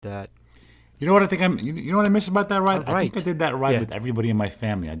that. You know what I think you know what I miss about that ride? Right. I think I did that ride with everybody in my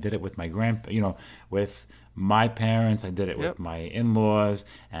family. I did it with my with my parents. I did it with my in-laws,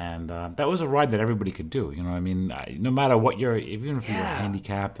 and that was a ride that everybody could do. You know what I mean? No matter what even if you're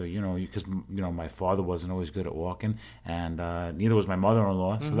handicapped or because my father wasn't always good at walking, and neither was my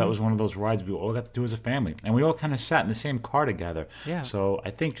mother-in-law. So that was one of those rides we all got to do as a family, and we all kind of sat in the same car together. Yeah. So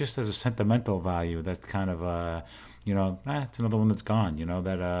I think just as a sentimental value, that's kind of it's another one that's gone.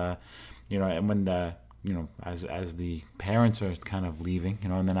 And when as the parents are kind of leaving,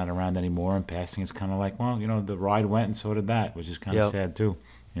 and they're not around anymore and passing, it's kind of like, well, the ride went and so did that, which is kind of sad too.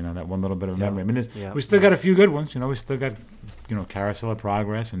 That one little bit of memory. I mean, we still got a few good ones. We still got, Carousel of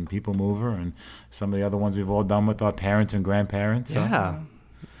Progress and People Mover and some of the other ones we've all done with our parents and grandparents. So,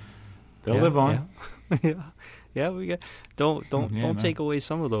 they'll live on. Yeah, we got. Don't take away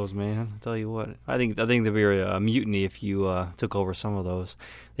some of those, man. I'll tell you what. I think there'd be a mutiny if you took over some of those.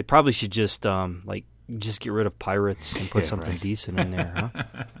 They probably should just just get rid of pirates and put something decent in there, huh?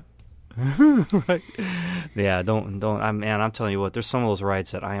 Right. Yeah, don't. I'm telling you what. There's some of those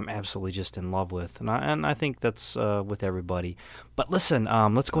rides that I am absolutely just in love with, and I think that's with everybody. But listen,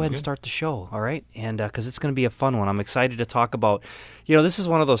 let's go ahead and start the show, all right? And because it's going to be a fun one. I'm excited to talk about. This is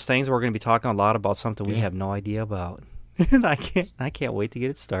one of those things where we're going to be talking a lot about something we have no idea about, and I can't wait to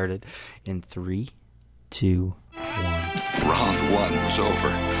get it started. In 3, 2, 1. Round 1 was over.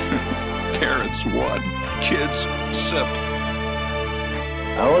 Parents won. Kids sip.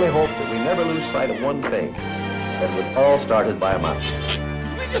 I only hope that we never lose sight of one thing, that it was all started by a mouse.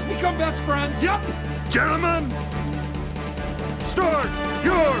 Did we just become best friends? Yep! Gentlemen, start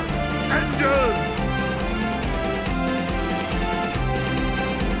your engine!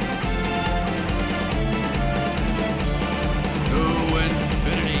 To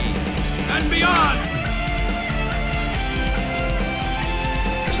infinity and beyond!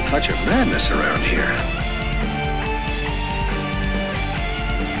 There's a touch of madness around here.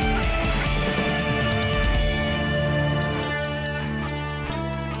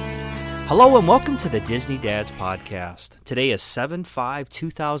 Hello and welcome to the Disney Dads Podcast. Today is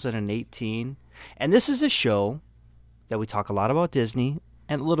 7/5/2018, and this is a show that we talk a lot about Disney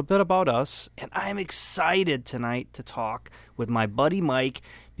and a little bit about us, and I'm excited tonight to talk with my buddy Mike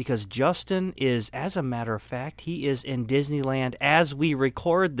because Justin is, as a matter of fact, he is in Disneyland as we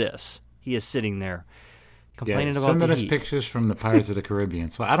record this. He is sitting there complaining about sending the us heat. pictures from the Pirates of the Caribbean,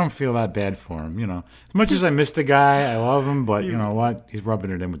 so I don't feel that bad for him. As much as I miss the guy, I love him, but you know what? He's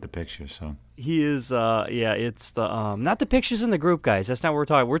rubbing it in with the pictures. So he is. It's the not the pictures in the group, guys. That's not what we're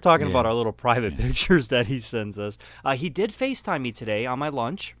talking. We're talking about our little private pictures that he sends us. He did FaceTime me today on my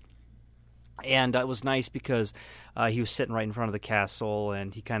lunch, and it was nice because he was sitting right in front of the castle,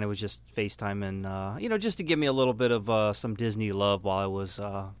 and he kind of was just FaceTiming, just to give me a little bit of some Disney love while I was.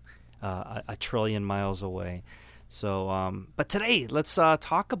 A trillion miles away. So, but today, let's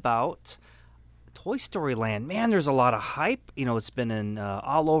talk about Toy Story Land. Man, there's a lot of hype. It's been in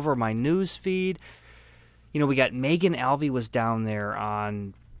all over my news feed. We got Megan Alvey was down there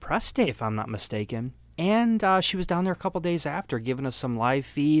on press day, if I'm not mistaken. And she was down there a couple days after, giving us some live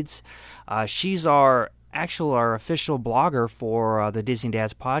feeds. She's our official blogger for the Disney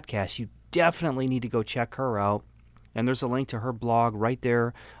Dads Podcast. You definitely need to go check her out. And there's a link to her blog right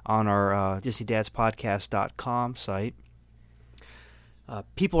there on our DisneyDadsPodcast.com site.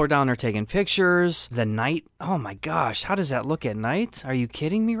 People are down there taking pictures. The night, oh my gosh, how does that look at night? Are you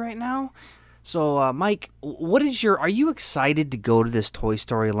kidding me right now? So, Mike, are you excited to go to this Toy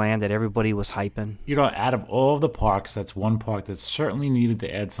Story Land that everybody was hyping? Out of all of the parks, that's one park that certainly needed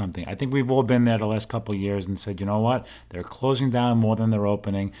to add something. I think we've all been there the last couple of years and said, you know what? They're closing down more than they're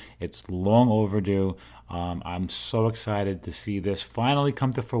opening. It's long overdue. I'm so excited to see this finally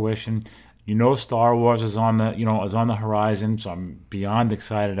come to fruition. Star Wars is on the horizon, so I'm beyond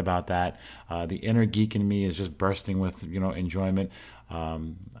excited about that. The inner geek in me is just bursting with enjoyment.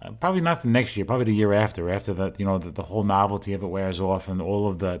 Probably not for next year, probably the year after the whole novelty of it wears off and all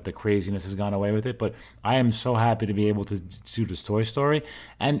of the craziness has gone away with it. But I am so happy to be able to do this Toy Story.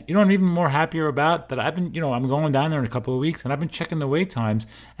 And I'm even more happier about that I'm going down there in a couple of weeks and I've been checking the wait times.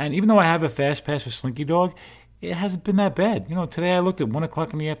 And even though I have a fast pass for Slinky Dog, it hasn't been that bad. Today I looked at 1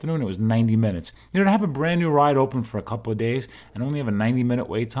 o'clock in the afternoon, it was 90 minutes. To have a brand new ride open for a couple of days and only have a 90-minute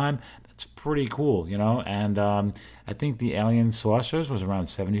wait time, that's pretty cool, And I think the Alien Saucers was around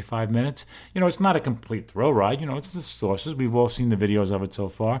 75 minutes. It's not a complete thrill ride. It's the Saucers. We've all seen the videos of it so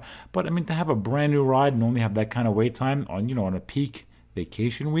far. But, to have a brand new ride and only have that kind of wait time on, on a peak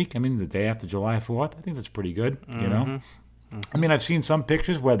vacation week, the day after July 4th, I think that's pretty good, Mm-hmm. I've seen some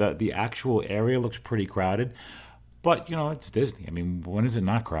pictures where the actual area looks pretty crowded. But it's Disney. I mean, when is it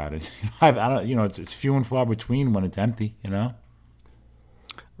not crowded? I don't. It's few and far between when it's empty.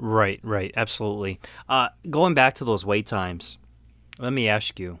 Right, absolutely. Going back to those wait times, let me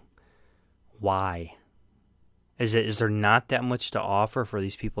ask you, why? Is there not that much to offer for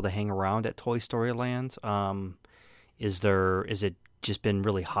these people to hang around at Toy Story Land? Is it just been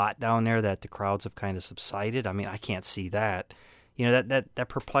really hot down there that the crowds have kind of subsided? I mean, I can't see that. That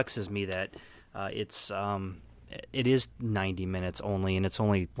perplexes me that it is 90 minutes only, and it's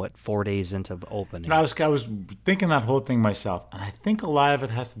only 4 days into opening. I was thinking that whole thing myself, and I think a lot of it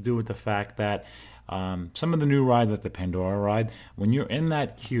has to do with the fact that some of the new rides, like the Pandora ride, when you're in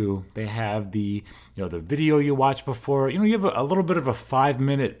that queue, they have the video you watch before. You have a little bit of a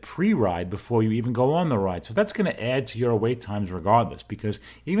 5-minute pre-ride before you even go on the ride. So that's going to add to your wait times regardless, because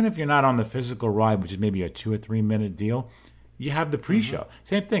even if you're not on the physical ride, which is maybe a 2 or 3 minute deal, you have the pre-show. Mm-hmm.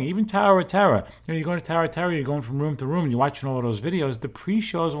 Same thing. Even Tower of Terror. You're going to Tower of Terror, you're going from room to room, and you're watching all of those videos. The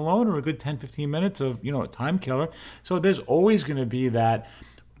pre-shows alone are a good 10, 15 minutes of, a time killer. So there's always going to be that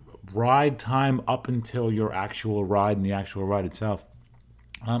ride time up until your actual ride and the actual ride itself.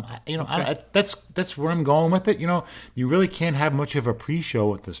 That's where I'm going with it. You really can't have much of a pre-show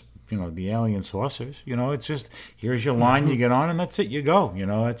with this. The alien saucers. It's just, here's your line, you get on, and that's it. You go.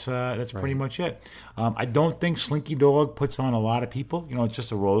 That's pretty much it. I don't think Slinky Dog puts on a lot of people. It's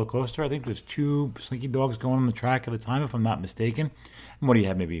just a roller coaster. I think there's 2 Slinky Dogs going on the track at a time, if I'm not mistaken. And what do you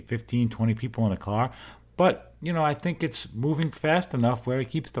have? Maybe 15, 20 people in a car. But I think it's moving fast enough where it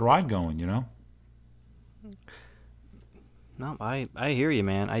keeps the ride going. No, I hear you,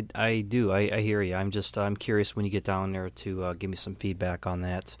 man. I do. I hear you. I'm curious when you get down there to give me some feedback on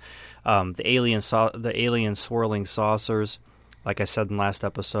that. The alien swirling saucers, like I said in the last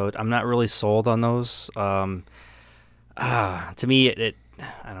episode, I'm not really sold on those. To me, it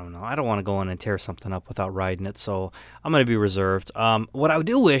I don't know. I don't want to go in and tear something up without riding it, so I'm going to be reserved. What I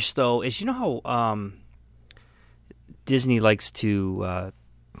do wish, though, is how Disney likes to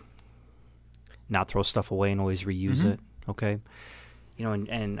not throw stuff away and always reuse it. Okay,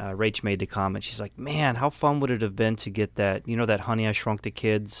 and Rach made the comment. She's like, "Man, how fun would it have been to get that? That Honey I Shrunk the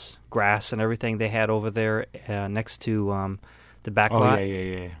Kids grass and everything they had over there next to the back lot.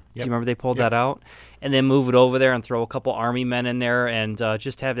 Yeah. Yep. Do you remember they pulled that out and then move it over there and throw a couple army men in there and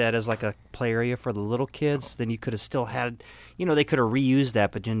just have that as like a play area for the little kids? Then you could have still had, they could have reused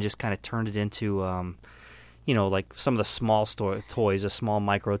that, but then just kind of turned it into." Like some of the small toys, the small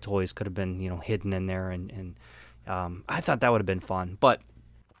micro toys could have been, hidden in there. And I thought that would have been fun. But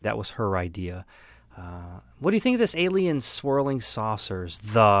that was her idea. What do you think of this alien swirling saucers?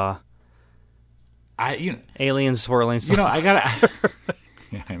 Alien swirling saucers. I gotta.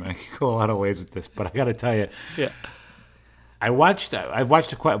 Yeah, I could go a lot of ways with this, but I gotta tell you. Yeah. I've watched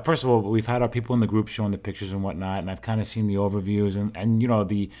first of all, we've had our people in the group showing the pictures and whatnot, and I've kind of seen the overviews and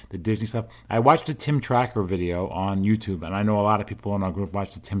the Disney stuff. I watched the Tim Tracker video on YouTube, and I know a lot of people in our group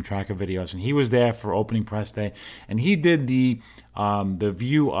watched the Tim Tracker videos, and he was there for opening press day, and he did the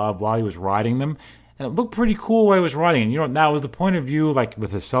view of while he was riding them, and it looked pretty cool while he was riding. And that was the point of view, like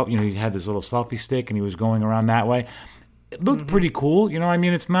with his he had this little selfie stick, and he was going around that way. It looked pretty cool,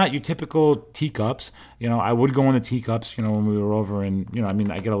 it's not your typical teacups. I would go in the teacups, when we were over, and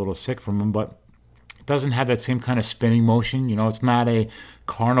I get a little sick from them, but it doesn't have that same kind of spinning motion. It's not a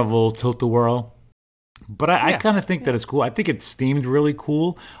carnival tilt-a-whirl. But I kind of think that it's cool. I think it's themed really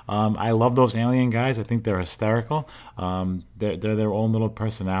cool. I love those alien guys. I think they're hysterical. They're their own little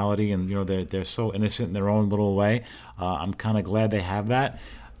personality, and they're so innocent in their own little way. I'm kind of glad they have that.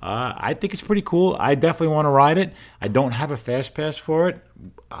 I think it's pretty cool. I definitely want to ride it. I don't have a fast pass for it.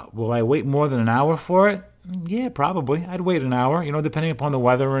 Will I wait more than an hour for it? Yeah, probably. I'd wait an hour, depending upon the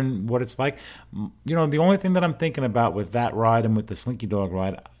weather and what it's like. The only thing that I'm thinking about with that ride and with the Slinky Dog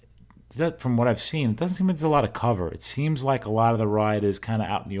ride, that from what I've seen, it doesn't seem like there's a lot of cover. It seems like a lot of the ride is kind of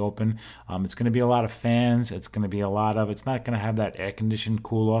out in the open. It's going to be a lot of fans. It's going to be it's not going to have that air-conditioned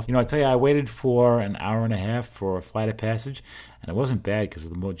cool-off. I tell you, I waited for an hour and a half for a Flight of Passage, and it wasn't bad because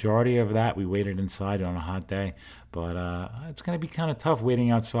the majority of that we waited inside on a hot day. But it's going to be kind of tough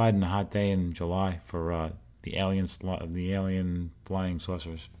waiting outside on a hot day in July for the alien flying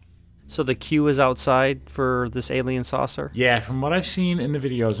saucers. So the queue is outside for this alien saucer? Yeah, from what I've seen in the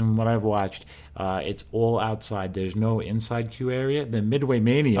videos and what I've watched, it's all outside. There's no inside queue area. The Midway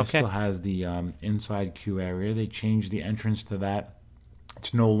Mania still has the inside queue area. They changed the entrance to that.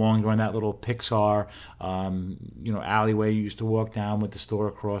 It's no longer in that little Pixar, alleyway you used to walk down with the store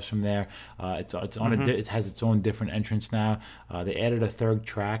across from there. It's on it has its own different entrance now. They added a third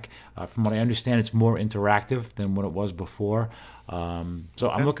track. From what I understand, it's more interactive than what it was before. So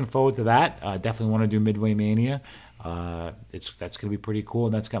I'm looking forward to that. Definitely want to do Midway Mania. That's going to be pretty cool.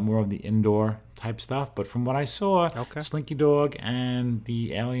 And that's got more of the indoor type stuff. But from what I saw, Slinky Dog and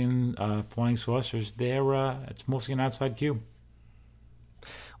the Alien Flying Saucers, it's mostly an outside queue.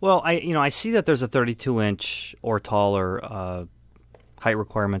 Well, I see that there's a 32-inch or taller height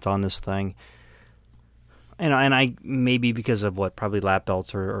requirement on this thing. And I maybe because of probably lap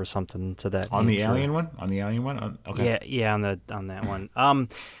belts or something to that on nature. the Alien one. Okay. Yeah, on that one.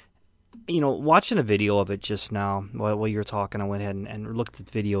 Watching a video of it just now while you were talking, I went ahead and looked at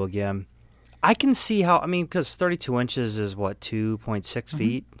the video again. I can see how. I mean, because 32 inches is 2.6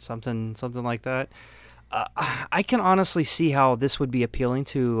 feet, something like that. I can honestly see how this would be appealing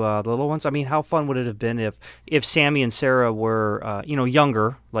to the little ones. I mean, how fun would it have been if Sammy and Sarah were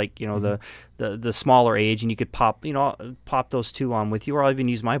younger, like the smaller age, and you could pop those two on with you, or I'll even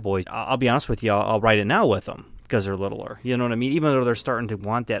use my boys. I'll be honest with you, I'll ride it now with them because they're littler. You know what I mean? Even though they're starting to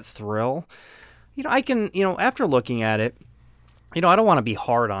want that thrill, I can after looking at it. I don't want to be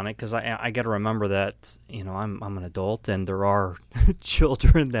hard on it because I got to remember that I'm an adult and there are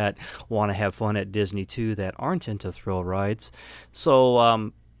children that want to have fun at Disney too that aren't into thrill rides.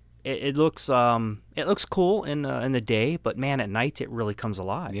 So it looks cool in the day, but man, at night it really comes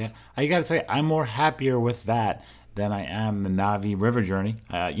alive. Yeah, I got to say I'm more happier with that than I am the Na'vi River Journey.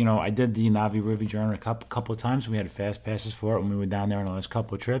 I did the Na'vi River Journey a couple of times. We had fast passes for it when we were down there on the last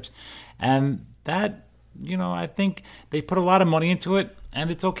couple of trips, and that. I think they put a lot of money into it,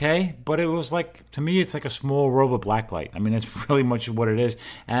 and it's okay. But it was to me, it's like a small robot blacklight. I mean, it's really much what it is.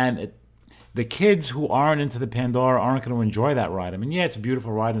 And the kids who aren't into the Pandora aren't going to enjoy that ride. I mean, yeah, it's a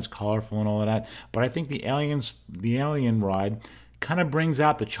beautiful ride and it's colorful and all of that. But I think the Alien ride kind of brings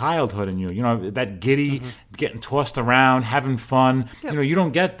out the childhood in you. That giddy, getting tossed around, having fun. Yep. You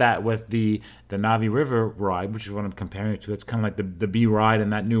don't get that with the Na'vi River ride, which is what I'm comparing it to. It's kind of like the B ride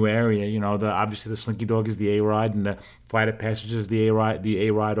in that new area. Obviously the Slinky Dog is the A ride, and the Flight of Passage is the A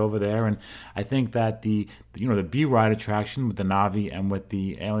ride over there. And I think that the B ride attraction with the Na'vi and with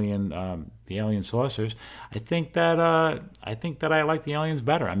the Alien Saucers, I think that I like the Aliens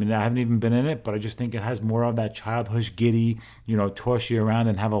better. I mean, I haven't even been in it, but I just think it has more of that childhood giddy, toss you around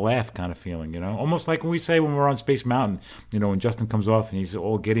and have a laugh kind of feeling. Almost like when we're on Space Mountain, when Justin comes off and he's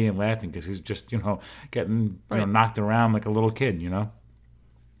all giddy and laughing because he's just getting knocked around like a little kid. Yeah,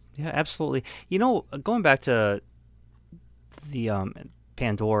 absolutely. Going back to the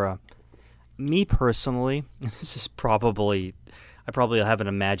Pandora, me personally, this is probably. I probably have an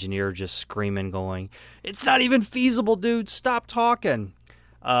Imagineer just screaming, going, "It's not even feasible, dude! Stop talking!"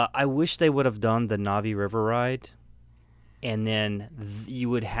 I wish they would have done the Na'vi River ride, and then you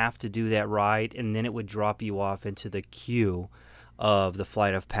would have to do that ride, and then it would drop you off into the queue of the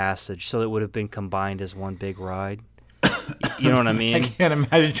Flight of Passage, so it would have been combined as one big ride. You know what I mean? I can't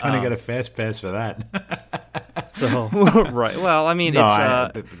imagine trying to get a fast pass for that. So right, well, I mean,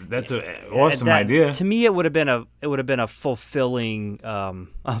 that's an awesome idea. To me, it would have been a fulfilling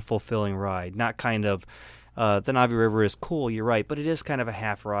ride, not kind of. The Na'vi River is cool, you're right, but it is kind of a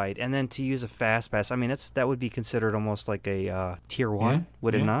half ride. And then to use a fast pass, I mean, that would be considered almost like a tier 1,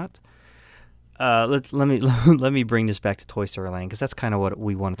 would it not? Let me bring this back to Toy Story Land because that's kind of what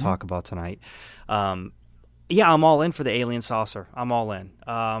we want to talk about tonight. Yeah, I'm all in for the Alien Saucer. I'm all in.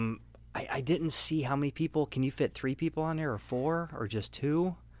 I didn't see how many people. Can you fit 3 people on there, or 4, or just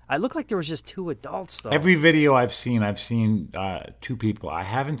 2? I looked like there was just 2 adults, though. Every video I've seen 2 people. I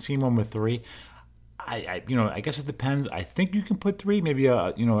haven't seen one with 3. I guess it depends. I think you can put 3, maybe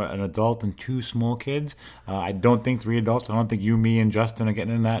an adult and 2 small kids. I don't think 3 adults. I don't think you, me, and Justin are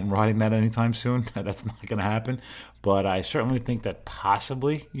getting in that and riding that anytime soon. That's not going to happen. But I certainly think that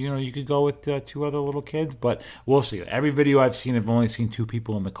possibly, you could go with 2 other little kids. But we'll see. Every video I've seen, I've only seen 2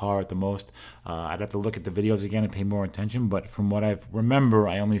 people in the car at the most. I'd have to look at the videos again and pay more attention. But from what I remember,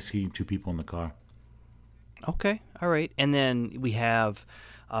 I only see 2 people in the car. Okay, all right. And then we have...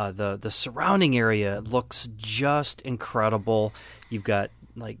 the surrounding area looks just incredible. You've got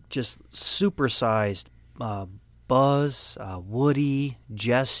just supersized Buzz, Woody,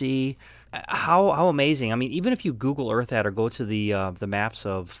 Jessie. How amazing! I mean, even if you Google Earth that or go to the maps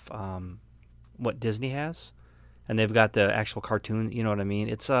of what Disney has, and they've got the actual cartoon. You know what I mean?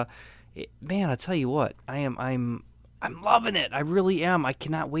 It's man. I tell you what, I'm loving it. I really am. I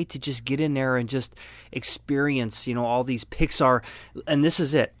cannot wait to just get in there and just experience, all these Pixar, and this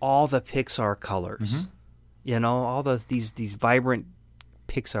is it, all the Pixar colors. Mm-hmm. All these vibrant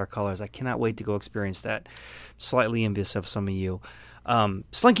Pixar colors. I cannot wait to go experience that. Slightly envious of some of you.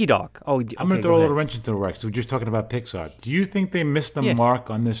 Slinky Dog. I'm going to throw a little wrench into the works. We're just talking about Pixar. Do you think they missed the mark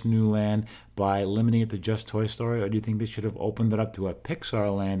on this new land by limiting it to just Toy Story, or do you think they should have opened it up to a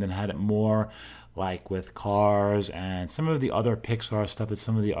Pixar land and had it more like with Cars and some of the other Pixar stuff that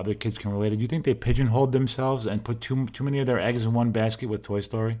some of the other kids can relate to? Do you think they pigeonholed themselves and put too many of their eggs in one basket with Toy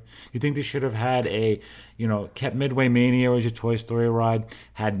Story? You think they should have had kept Midway Mania as a Toy Story ride,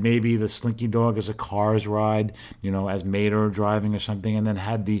 had maybe the Slinky Dog as a Cars ride, as Mater driving or something, and then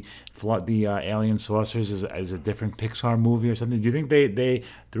had the Alien Saucers as a different Pixar movie or something? Do you think they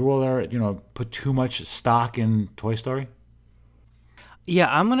threw all their, put too much stock in Toy Story? Yeah,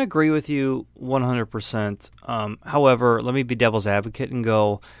 I'm going to agree with you 100%. However, let me be devil's advocate and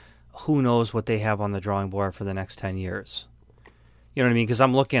go, who knows what they have on the drawing board for the next 10 years? You know what I mean? Because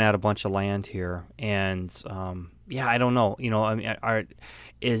I'm looking at a bunch of land here, and I don't know.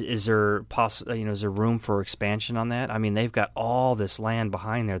 Is there is there room for expansion on that? I mean, they've got all this land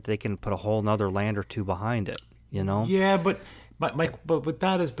behind there that they can put a whole nother land or two behind it. Yeah, but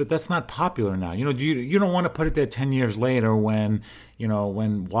that's not popular now. You don't want to put it there 10 years later when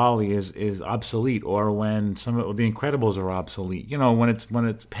WALL-E is obsolete, or when some of the Incredibles are obsolete. When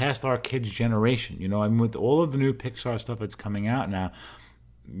it's past our kids' generation. With all of the new Pixar stuff that's coming out now,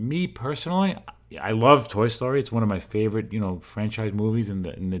 me personally, I love Toy Story. It's one of my favorite franchise movies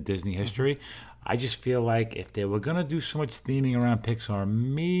in the Disney history. I just feel like if they were gonna do so much theming around Pixar,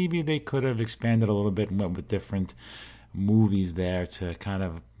 maybe they could have expanded a little bit and went with different movies there to kind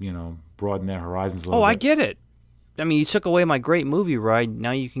of broaden their horizons a little bit. I get it. I mean, you took away my great movie ride.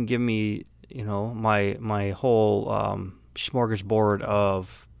 Now you can give me my whole smorgasbord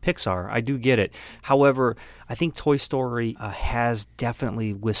of Pixar. I do get it. However, I think Toy Story has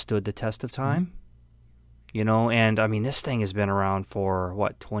definitely withstood the test of time. And I mean, this thing has been around for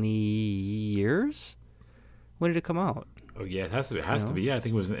 20 years. When did it come out? Oh yeah, it has to be. Yeah, I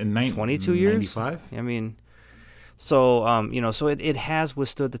think it was in 22 years. 95. I mean. So so it has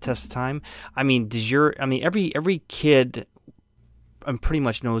withstood the test of time. I mean, every kid pretty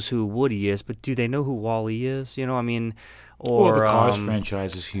much knows who Woody is, but do they know who WALL-E is? Or the Cars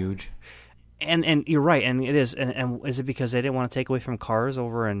franchise is huge. And you're right, and it is. And is it because they didn't want to take away from Cars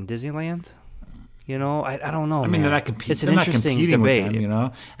over in Disneyland? I don't know. I mean, man. they're not competing. It's an interesting debate. With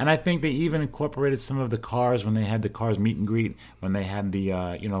them, And I think they even incorporated some of the Cars when they had the Cars meet and greet, when they had the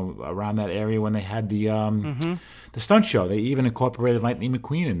around that area, when they had the stunt show. They even incorporated Lightning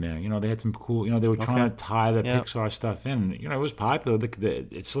McQueen in there. They had some cool. They were trying to tie the Pixar stuff in. It was popular.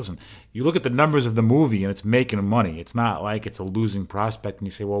 Listen. You look at the numbers of the movie, and it's making money. It's not like it's a losing prospect, and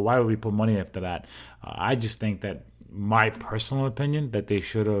you say, well, why would we put money after that? I just think that, my personal opinion, that they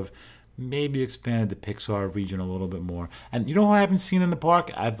should have maybe expanded the Pixar region a little bit more. And you know who I haven't seen in the park?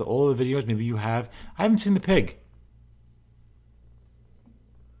 I have all the videos. Maybe you have. I haven't seen the pig.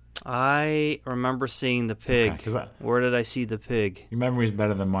 I remember seeing the pig. Okay, where did I see the pig? Your memory is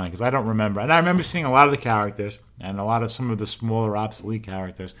better than mine, because I don't remember. And I remember seeing a lot of the characters and a lot of some of the smaller, obsolete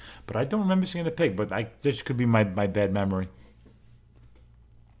characters. But I don't remember seeing the pig. But this could be my bad memory.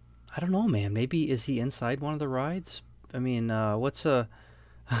 I don't know, man. Maybe is he inside one of the rides? I mean, what's a...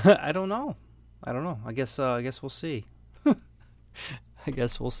 I don't know. I guess we'll see. I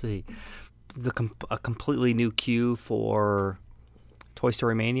guess we'll see. A completely new queue for Toy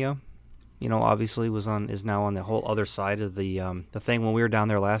Story Mania, obviously is now on the whole other side of the thing. When we were down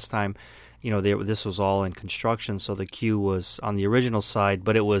there last time, this was all in construction, so the queue was on the original side,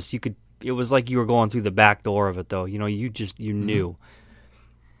 but it was like you were going through the back door of it, though. You knew.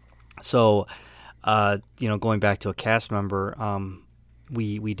 So, going back to a cast member,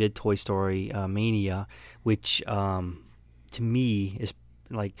 we did Toy Story Mania, which to me is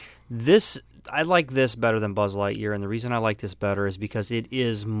like this. I like this better than Buzz Lightyear, and the reason I like this better is because it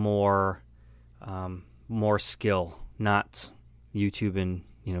is more skill, not YouTube and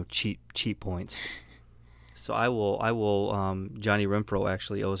cheat points. So I will. Johnny Renfro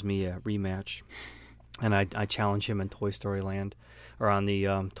actually owes me a rematch, and I challenge him in Toy Story Land, or on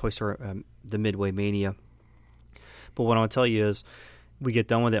the Toy Story the Midway Mania. But what I want to tell you is, we get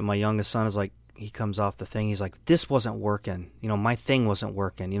done with it. My youngest son is like, he comes off the thing. He's like, this wasn't working. My thing wasn't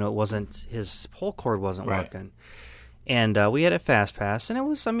working. It wasn't, his pull cord wasn't working. And we had a fast pass, and it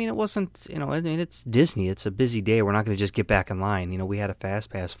wasn't, it's Disney. It's a busy day. We're not going to just get back in line. We had a fast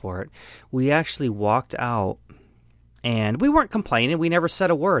pass for it. We actually walked out, and we weren't complaining. We never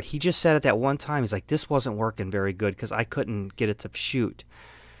said a word. He just said at that one time, he's like, this wasn't working very good because I couldn't get it to shoot.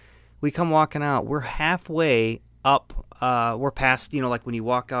 We come walking out. We're halfway up. We're past, like when you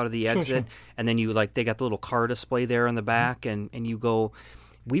walk out of the exit, and then you they got the little car display there in the back, and you go.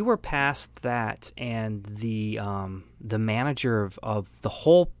 We were past that, and the manager of the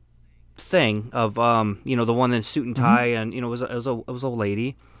whole thing of the one in suit and tie, and it was a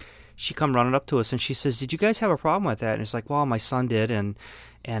lady. she come running up to us and she says, "Did you guys have a problem with that?" And it's like, "Well, my son did." And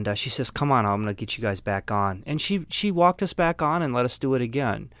she says, "Come on, I'm going to get you guys back on." And she walked us back on and let us do it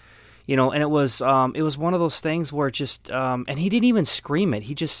again. And it was one of those things where just and he didn't even scream it.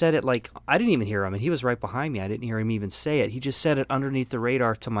 He just said it like I didn't even hear him, and he was right behind me. I didn't hear him even say it. He just said it underneath the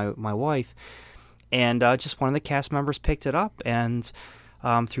radar to my wife, and just one of the cast members picked it up and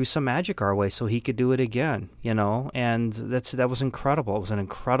threw some magic our way so he could do it again. And that was incredible. It was an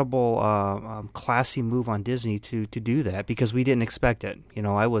incredible, classy move on Disney to do that because we didn't expect it.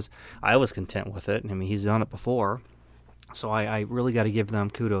 I was content with it. I mean, he's done it before. So I really got to give them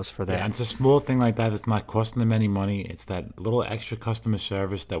kudos for that. Yeah, and it's a small thing like that. It's not costing them any money. It's that little extra customer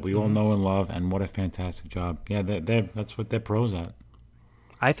service that we all know and love, and what a fantastic job. Yeah, that's what they're pros at.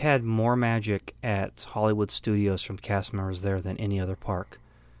 I've had more magic at Hollywood Studios from cast members there than any other park.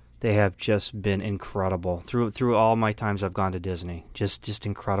 They have just been incredible. Through all my times I've gone to Disney, just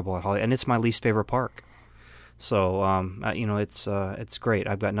incredible at Hollywood. And it's my least favorite park. So it's great.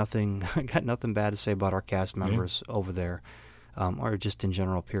 I've got nothing bad to say about our cast members over there, or just in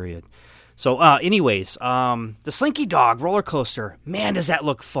general. Period. So, anyways, the Slinky Dog roller coaster. Man, does that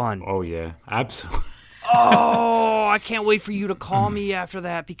look fun! Oh yeah, absolutely. Oh, I can't wait for you to call me after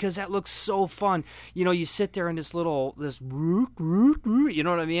that because that looks so fun. You sit there in this root, you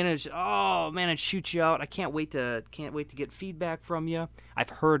know what I mean? And oh man, it shoots you out. I can't wait to get feedback from you. I've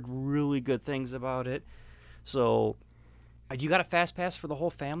heard really good things about it. So, you got a fast pass for the whole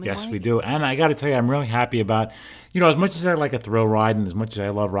family? Yes, Mike? we do. And I got to tell you, I'm really happy about, as much as I like a thrill ride and as much as I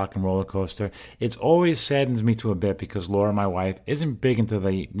love Rock and Roller Coaster, it's always saddens me to a bit because Laura, my wife, isn't big into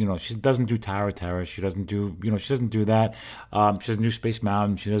the, she doesn't do Tower of Terror. She doesn't do, she doesn't do that. She doesn't do Space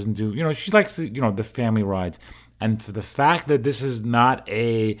Mountain. She doesn't do, she likes the, the family rides. And for the fact that this is not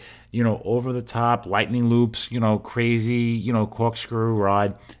a, over-the-top lightning loops, crazy, corkscrew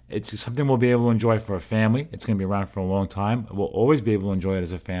ride, it's just something we'll be able to enjoy for a family. It's going to be around for a long time. We'll always be able to enjoy it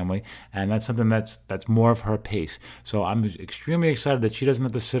as a family, and that's something that's more of her pace. So I'm extremely excited that she doesn't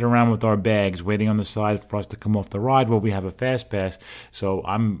have to sit around with our bags waiting on the side for us to come off the ride while we have a fast pass. So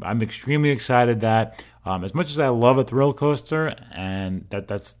I'm extremely excited that as much as I love a thrill coaster, and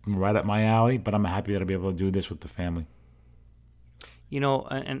that's right up my alley, but I'm happy that I'll be able to do this with the family.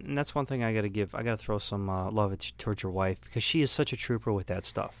 And that's one thing I got to give. I got to throw some love towards your wife because she is such a trooper with that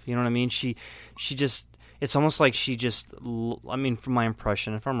stuff. You know what I mean? She just. It's almost like she just. I mean, from my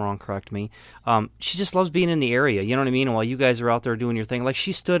impression, if I'm wrong, correct me. She just loves being in the area. You know what I mean? And while you guys are out there doing your thing, like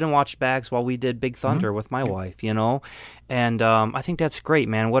she stood and watched bags while we did Big Thunder with my wife. And I think that's great,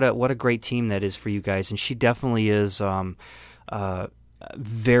 man. What a great team that is for you guys. And she definitely is.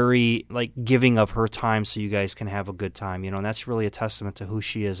 Very giving of her time so you guys can have a good time, and that's really a testament to who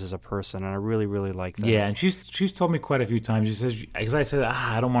she is as a person, and I really, really like that. Yeah, and she's told me quite a few times. She says, because I said,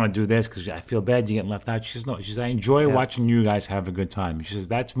 I don't want to do this because I feel bad you getting left out. She says, no. She says, I enjoy watching you guys have a good time. She says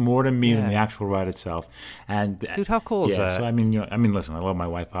that's more to me than the actual ride itself. And dude, how cool is that? So I mean, listen, I love my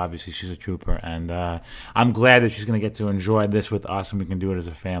wife. Obviously, she's a trooper, and I'm glad that she's going to get to enjoy this with us, and we can do it as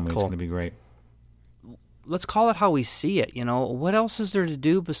a family. Cool. It's going to be great. Let's call it how we see it. What else is there to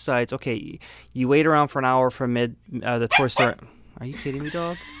do besides? Okay, you wait around for an hour for the Toy Story. Are you kidding me,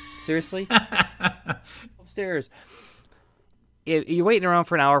 dog? Seriously? Upstairs. You're waiting around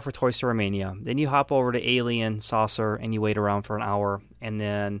for an hour for Toy Story Mania. Then you hop over to Alien Saucer and you wait around for an hour, and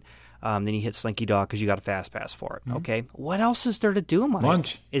then you hit Slinky Dog because you got a fast pass for it. Mm-hmm. Okay, what else is there to do, Mike?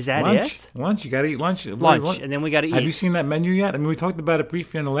 Lunch. Is that it? Lunch. You got to eat lunch. Lunch, and then we got to eat. Have you seen that menu yet? I mean, we talked about it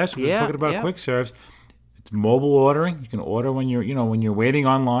briefly on the last week. We were talking about quick serves. It's mobile ordering. You can order when you're waiting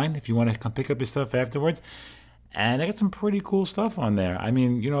online if you want to come pick up your stuff afterwards. And they got some pretty cool stuff on there. I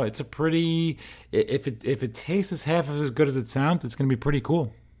mean, it's a pretty. If it tastes half as good as it sounds, it's going to be pretty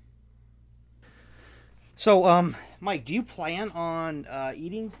cool. So, Mike, do you plan on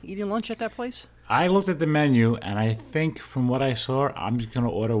eating lunch at that place? I looked at the menu, and I think from what I saw, I'm just going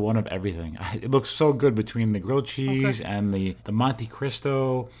to order one of everything. It looks so good between the grilled cheese and the Monte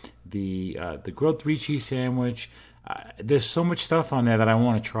Cristo, the grilled 3-cheese sandwich. There's so much stuff on there that I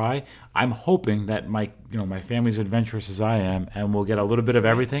want to try. I'm hoping that my family's adventurous as I am, and we'll get a little bit of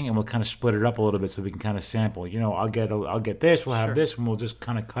everything, and we'll kind of split it up a little bit so we can kind of sample. I'll get this, we'll have this, and we'll just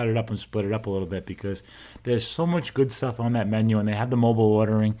kind of cut it up and split it up a little bit because there's so much good stuff on that menu, and they have the mobile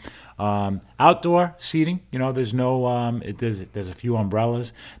ordering, outdoor seating. There's no there's a few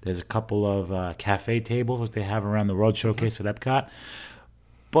umbrellas. There's a couple of cafe tables that they have around the World Showcase at Epcot.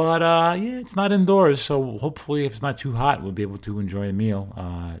 But, it's not indoors, so hopefully if it's not too hot, we'll be able to enjoy a meal,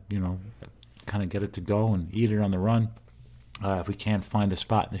 kind of get it to go and eat it on the run. if we can't find a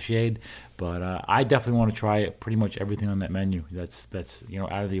spot in the shade. But I definitely want to try pretty much everything on that menu. That's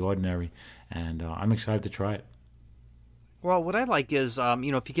out of the ordinary, and I'm excited to try it. Well, what I like is, if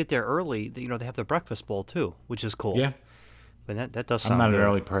you get there early, they have the breakfast bowl too, which is cool. Yeah. But that does sound I'm not good. an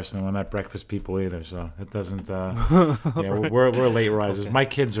early person. I'm not breakfast people either, so it doesn't. We're late risers. Okay. My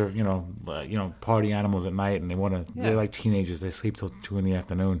kids are party animals at night, and they're like teenagers. They sleep till 2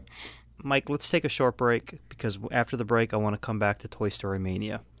 p.m. Mike, let's take a short break, because after the break, I want to come back to Toy Story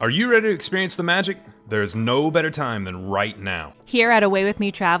Mania. Are you ready to experience the magic? There's no better time than right now. Here at Away With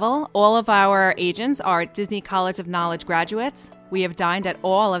Me Travel, all of our agents are Disney College of Knowledge graduates. We have dined at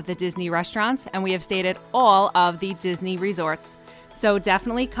all of the Disney restaurants, and we have stayed at all of the Disney resorts. So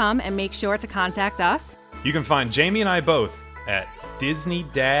definitely come and make sure to contact us. You can find Jamie and I both at Disney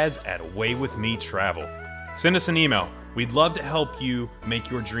Dads at Away With Me Travel. Send us an email. We'd love to help you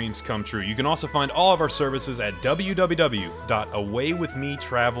make your dreams come true. You can also find all of our services at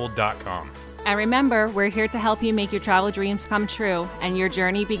www.awaywithmetravel.com. And remember, we're here to help you make your travel dreams come true, and your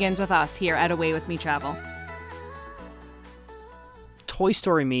journey begins with us here at Away With Me Travel. Toy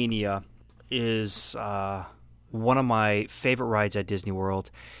Story Mania is one of my favorite rides at Disney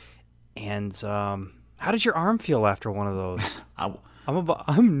World. And how did your arm feel after one of those?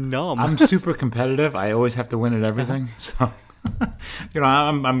 I'm numb. I'm super competitive. I always have to win at everything. So,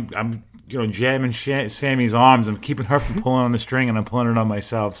 I'm jamming Sammy's arms. I'm keeping her from pulling on the string, and I'm pulling it on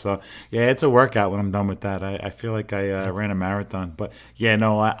myself. So, yeah, it's a workout when I'm done with that. I feel like I ran a marathon. But, yeah,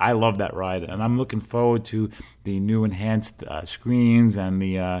 no, I love that ride. And I'm looking forward to the new enhanced screens and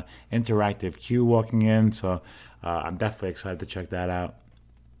the interactive queue walking in. So, I'm definitely excited to check that out.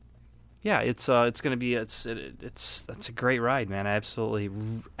 Yeah, it's going to be it's a great ride, man. I absolutely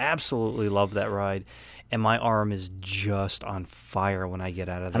love that ride, and my arm is just on fire when I get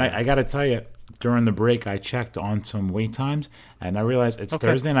out of there. And I got to tell you, during the break, I checked on some wait times, and I realized it's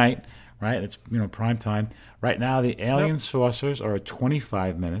Thursday night, right? It's prime time right now. The Alien Saucers are at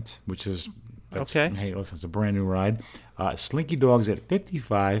 25 minutes, which is okay. Hey, listen, it's a brand new ride. Slinky Dog's at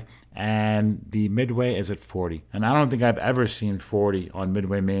 55, and the Midway is at 40. And I don't think I've ever seen 40 on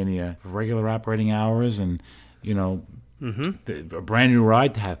Midway Mania for regular operating hours, and a brand new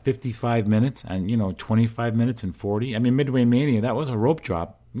ride to have 55 minutes and 25 minutes and 40. I mean, Midway Mania, that was a rope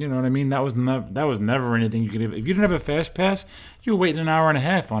drop. You know what I mean? That was never anything you could have. If you didn't have a fast pass, you were waiting an hour and a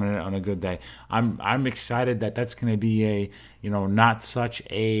half on a good day. I'm excited that's going to be a not such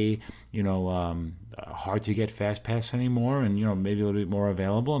a hard to get fast pass anymore, and maybe a little bit more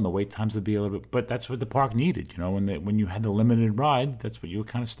available, and the wait times would be a little bit. But that's what the park needed. When you had the limited ride, that's what you were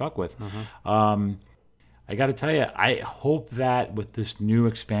kind of stuck with. I got to tell you, I hope that with this new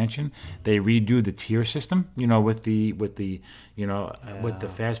expansion, they redo the tier system. With the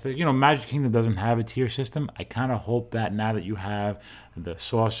fast pass. Magic Kingdom doesn't have a tier system. I kind of hope that now that you have the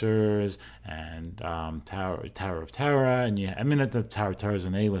Saucers and Tower of Terror, and the Tower of Terror is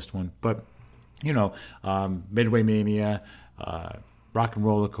an A-list one, but Midway Mania, Rock and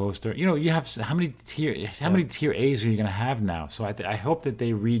Roller Coaster. You have how many tier A's are you going to have now? So I hope that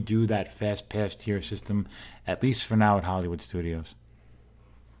they redo that fast pass tier system, at least for now at Hollywood Studios.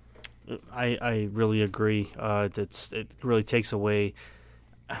 I really agree. It really takes away.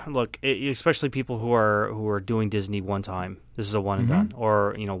 Look, especially people who are doing Disney one time. This is a one and done,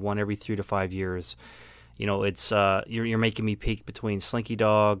 or one every 3 to 5 years. It's you're making me pick between Slinky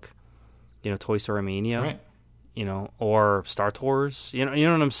Dog, Toy Story Mania. Right. Or Star Tours, you know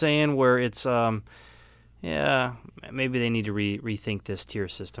what I'm saying? Where it's, maybe they need to rethink this tier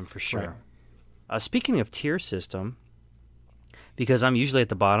system for sure. Right. Speaking of tier system, because I'm usually at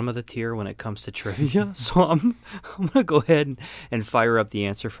the bottom of the tier when it comes to trivia, so I'm gonna go ahead and fire up the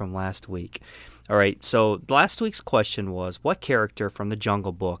answer from last week. All right, so last week's question was, what character from the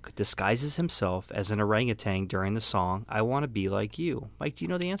Jungle Book disguises himself as an orangutan during the song "I Want to Be Like You"? Mike, do you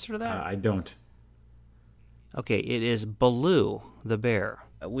know the answer to that? I don't. Okay, it is Baloo the bear.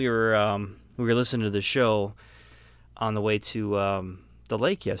 We were listening to the show on the way to the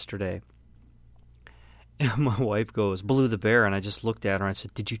lake yesterday, and my wife goes, "Baloo the bear," and I just looked at her and I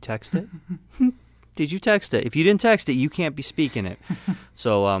said, "Did you text it? Did you text it? If you didn't text it, you can't be speaking it."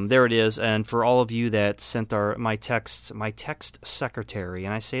 So there it is. And for all of you that sent my text secretary,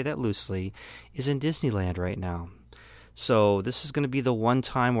 and I say that loosely, is in Disneyland right now. So this is going to be the one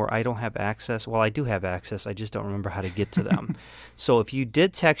time where I don't have access. Well, I do have access. I just don't remember how to get to them. So if you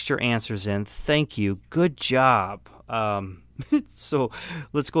did text your answers in, thank you. Good job. So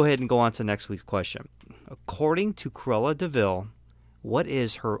let's go ahead and go on to next week's question. According to Cruella de Vil, what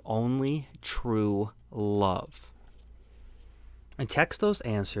is her only true love? And text those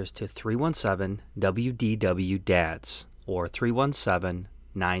answers to 317-WDW-DADS. or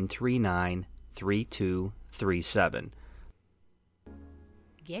 317-939-3237.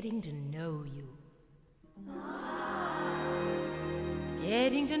 Getting to know you.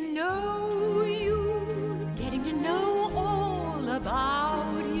 Getting to know you. Getting to know all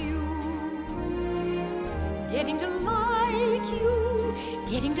about you. Getting to like you.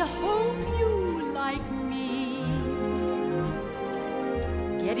 Getting to hope you like me.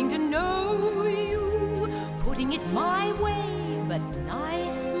 Getting to know you. Putting it my way, but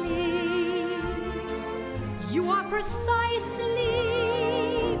nicely. You are precisely.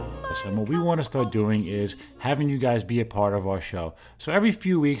 And what we want to start doing is having you guys be a part of our show. So every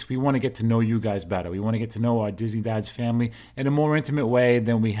few weeks, we want to get to know you guys better. We want to get to know our Disney Dads family in a more intimate way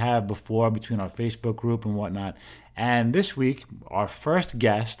than we have before between our Facebook group and whatnot. And this week, our first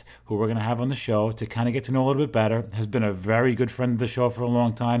guest, who we're going to have on the show to kind of get to know a little bit better, has been a very good friend of the show for a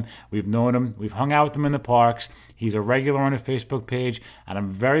long time. We've known him. We've hung out with him in the parks. He's a regular on the Facebook page. And I'm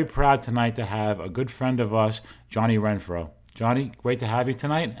very proud tonight to have a good friend of us, Johnny Renfro. Johnny, great to have you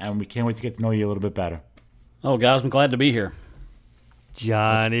tonight, and we can't wait to get to know you a little bit better. Oh, guys, I'm glad to be here.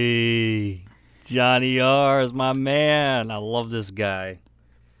 Johnny R is my man. I love this guy.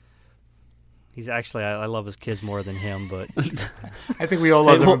 He's actually, I love his kids more than him, but I think we all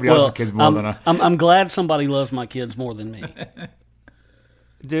love everybody else's kids more than us. I'm glad somebody loves my kids more than me.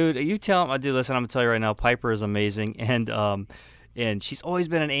 Dude, you tell him. Dude, listen, I'm gonna tell you right now. Piper is amazing, and she's always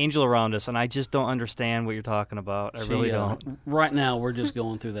been an angel around us, and I just don't understand what you're talking about. I really don't. Right now, we're just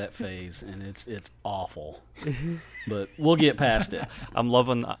going through that phase, and it's awful. But we'll get past it. I'm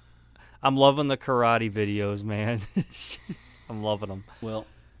loving the karate videos, man. I'm loving them. Well,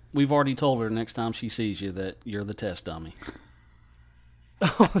 we've already told her next time she sees you that you're the test dummy.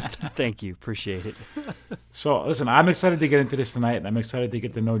 Oh, thank you. Appreciate it. So, listen, I'm excited to get into this tonight, and I'm excited to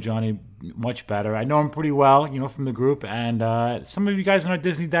get to know Johnny much better. I know him pretty well, from the group, and some of you guys in our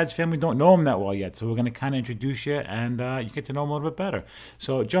Disney Dads family don't know him that well yet, so we're going to kind of introduce you, and you get to know him a little bit better.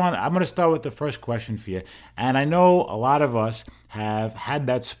 So, John, I'm going to start with the first question for you, and I know a lot of us have had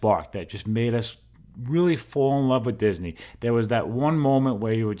that spark that just made us really fall in love with Disney. There was that one moment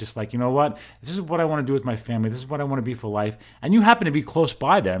where you were just like, you know what, this is what I want to do with my family, this is what I want to be for life, and you happen to be close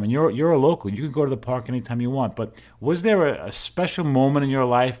by there. I mean, you're a local, you can go to the park anytime you want, but was there a special moment in your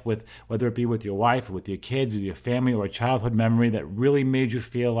life, with whether it be with your wife or with your kids or your family, or a childhood memory that really made you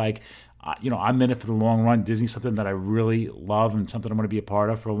feel like, I'm in it for the long run, Disney's something that I really love and something I'm going to be a part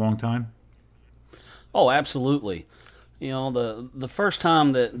of for a long time? Oh, absolutely. The first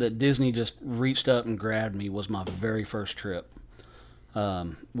time that Disney just reached up and grabbed me was my very first trip,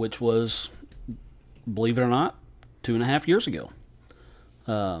 which was, believe it or not, 2.5 years ago.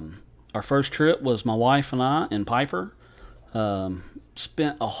 Our first trip was my wife and I and Piper.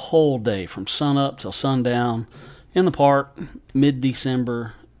 Spent a whole day from sun up till sundown in the park,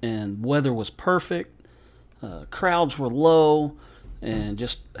 mid-December, and weather was perfect. Crowds were low. And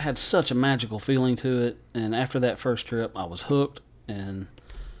just had such a magical feeling to it. And after that first trip, I was hooked. And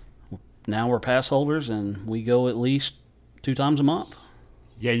now we're pass holders, and we go at least 2 times a month.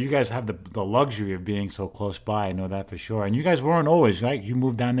 Yeah, you guys have the luxury of being so close by. I know that for sure. And you guys weren't always, right? You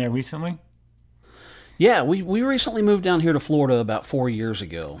moved down there recently? Yeah, we recently moved down here to Florida about 4 years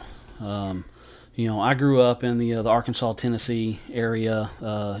ago. I grew up in the Arkansas, Tennessee area.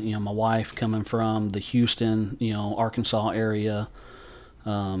 My wife coming from the Houston, Arkansas area.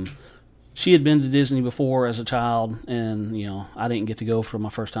 She had been to Disney before as a child, and I didn't get to go for my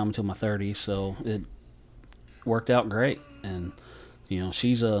first time until my 30s, so it worked out great. And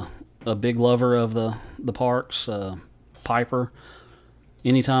she's a big lover of the parks. Piper,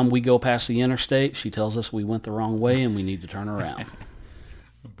 anytime we go past the interstate, she tells us we went the wrong way and we need to turn around.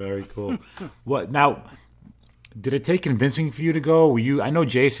 Very cool. What now? Did it take convincing for you to go? I know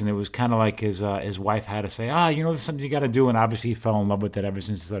Jason. It was kind of like his wife had to say, this is something you got to do, and obviously he fell in love with it ever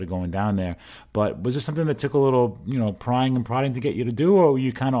since he started going down there. But was it something that took a little, prying and prodding to get you to do, or were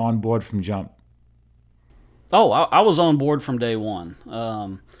you kind of on board from jump? Oh, I was on board from day one.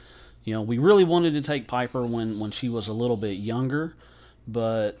 We really wanted to take Piper when she was a little bit younger,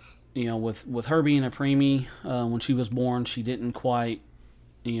 but with her being a preemie when she was born, she didn't quite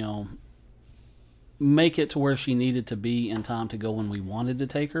make it to where she needed to be in time to go when we wanted to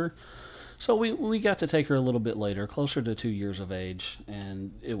take her. So we got to take her a little bit later, closer to 2 years of age,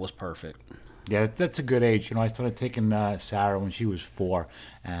 and it was perfect. Yeah, that's a good age. I started taking Sarah when she was 4,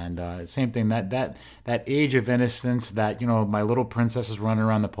 and same thing. That age of innocence, that my little princess is running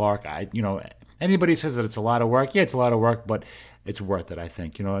around the park. Anybody says that it's a lot of work. Yeah, it's a lot of work, but it's worth it. I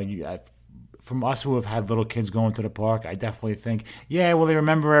think from us who have had little kids going to the park, I definitely think, yeah, will they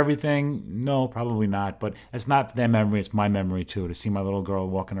remember everything? No, probably not. But it's not their memory; it's my memory too. To see my little girl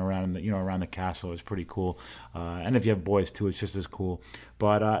walking around, around the castle is pretty cool. And if you have boys too, it's just as cool.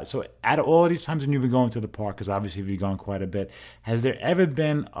 But so, out of all of these times when you've been going to the park, because obviously you've gone quite a bit, has there ever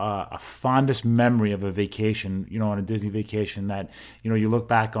been a fondest memory of a vacation, on a Disney vacation that you look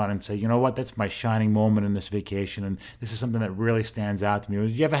back on and say, you know what, that's my shining moment in this vacation, and this is something that really stands out to me?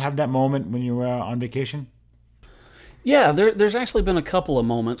 Did you ever have that moment when you were on vacation? Yeah, there's actually been a couple of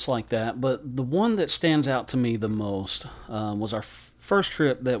moments like that, but the one that stands out to me the most was our first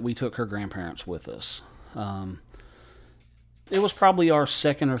trip that we took her grandparents with us. It was probably our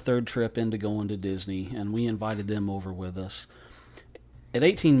second or third trip into going to Disney, and we invited them over with us. At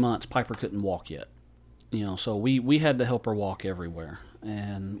 18 months, Piper couldn't walk yet, so we had to help her walk everywhere.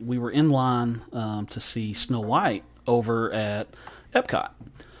 And we were in line to see Snow White over at Epcot.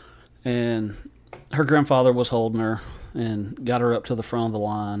 And her grandfather was holding her and got her up to the front of the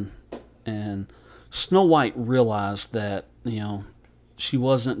line. And Snow White realized that, she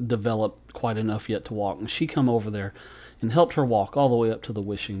wasn't developed quite enough yet to walk. And she come over there and helped her walk all the way up to the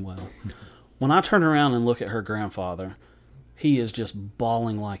wishing well. When I turn around and look at her grandfather, he is just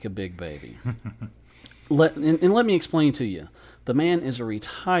bawling like a big baby. Let me explain to you. The man is a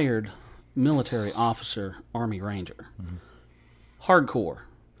retired military officer, Army Ranger. Mm-hmm. Hardcore.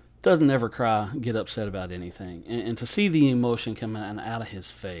 Doesn't ever cry, get upset about anything. And to see the emotion coming out of his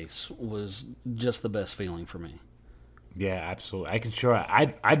face was just the best feeling for me. Yeah, absolutely.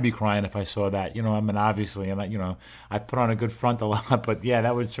 I'd be crying if I saw that. Obviously, and I put on a good front a lot, but yeah,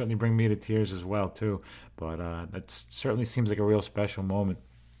 that would certainly bring me to tears as well too. But that certainly seems like a real special moment.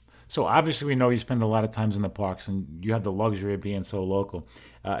 So obviously, we know you spend a lot of times in the parks, and you have the luxury of being so local.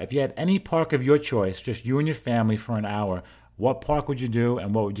 If you had any park of your choice, just you and your family for an hour, what park would you do,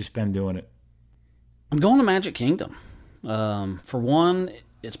 and what would you spend doing it? I'm going to Magic Kingdom. For one,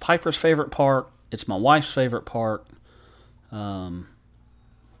 it's Piper's favorite park. It's my wife's favorite park.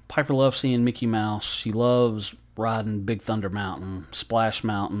 Piper loves seeing Mickey Mouse. She loves riding Big Thunder Mountain, Splash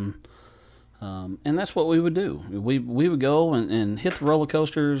Mountain, and that's what we would do. We would go and hit the roller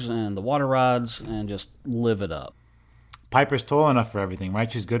coasters and the water rides and just live it up. Piper's tall enough for everything, right?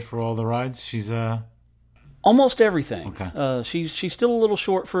 She's good for all the rides. She's almost everything. Okay. She's still a little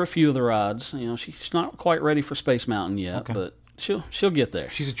short for a few of the rides. She's not quite ready for Space Mountain yet, okay. But she'll get there.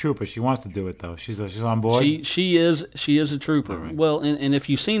 She's a trooper. She wants to do it though. She's on board. She is a trooper. Right. Well, and if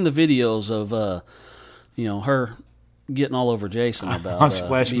you've seen the videos of her getting all over Jason about on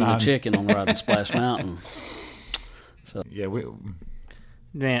Splash being Mountain. a chicken on riding Splash Mountain. So yeah,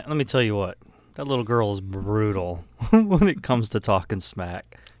 man, let me tell you what. That little girl is brutal when it comes to talking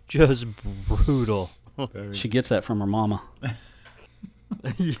smack. Just brutal. She gets that from her mama.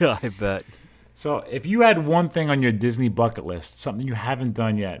 Yeah, I bet. So if you had one thing on your Disney bucket list, something you haven't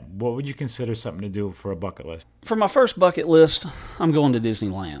done yet, what would you consider something to do for a bucket list? For my first bucket list, I'm going to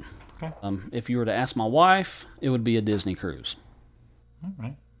Disneyland. Okay. If you were to ask my wife, it would be a Disney cruise. All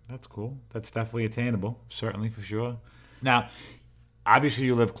right. That's cool. That's definitely attainable, certainly, for sure. Now, obviously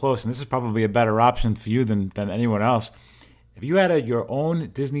you live close, and this is probably a better option for you than anyone else. If you had your own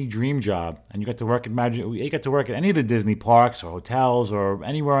Disney dream job and you got to work at any of the Disney parks or hotels or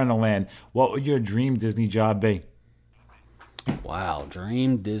anywhere in the land, what would your dream Disney job be? Wow,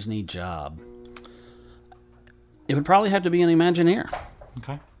 dream Disney job. It would probably have to be an Imagineer.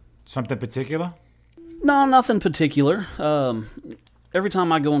 Okay. Something particular? No, nothing particular. Every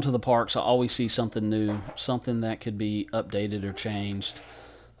time I go into the parks, I always see something new, something that could be updated or changed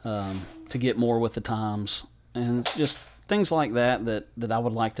to get more with the times. And just things like that I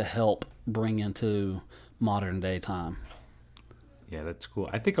would like to help bring into modern day time. Yeah, that's cool.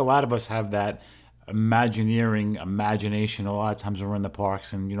 I think a lot of us have that imagination a lot of times when we're in the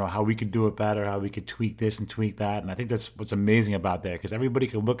parks, and how we could do it better, how we could tweak this and tweak that. And I think that's what's amazing about that, because everybody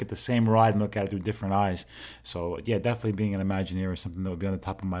could look at the same ride and look at it through different eyes. So yeah, definitely being an Imagineer is something that would be on the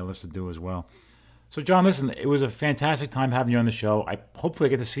top of my list to do as well. So, John, listen, it was a fantastic time having you on the show. I hopefully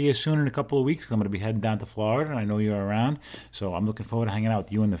get to see you soon in a couple of weeks, because I'm going to be heading down to Florida, and I know you're around. So I'm looking forward to hanging out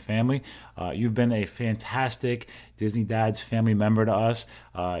with you and the family. You've been a fantastic Disney Dads family member to us.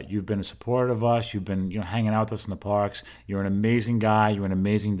 You've been a supporter of us. You've been hanging out with us in the parks. You're an amazing guy. You're an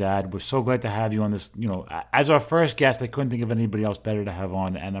amazing dad. We're so glad to have you on this. As our first guest, I couldn't think of anybody else better to have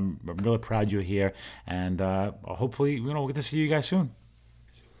on, and I'm really proud you're here. And hopefully, we'll get to see you guys soon.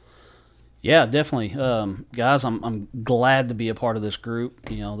 Yeah, definitely. Guys, I'm glad to be a part of this group.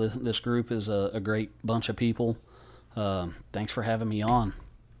 This group is a great bunch of people. Thanks for having me on.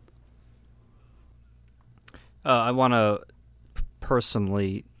 I want to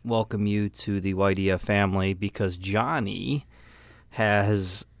personally welcome you to the YDF family because Johnny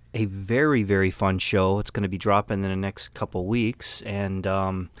has a very, very fun show. It's going to be dropping in the next couple weeks, and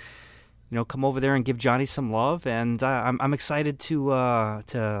come over there and give Johnny some love. And I'm excited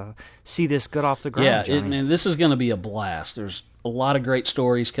to see this get off the ground. Yeah, man, this is going to be a blast. There's a lot of great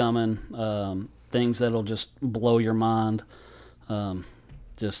stories coming, things that'll just blow your mind.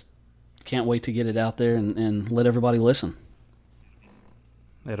 Just can't wait to get it out there and let everybody listen.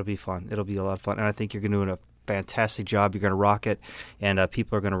 It'll be fun. It'll be a lot of fun, and I think you're going to do a fantastic job. You're going to rock it, and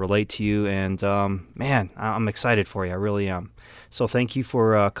people are going to relate to you. And man, I'm excited for you. I really am. So thank you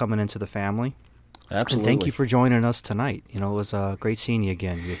for coming into the family. Absolutely. And thank you for joining us tonight. It was great seeing you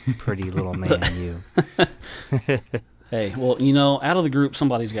again, you pretty little man. You. Hey, well, out of the group,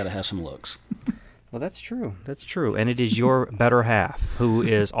 somebody's got to have some looks. Well, that's true. That's true. And it is your better half, who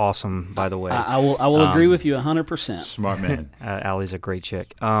is awesome, by the way. I will agree with you 100%. Smart man. Allie's a great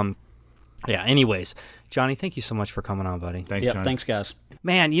chick. Yeah, anyways, Johnny, thank you so much for coming on, buddy. Thanks, Johnny. Thanks, guys.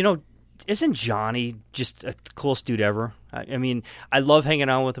 Man, isn't Johnny just a coolest dude ever? I mean, I love hanging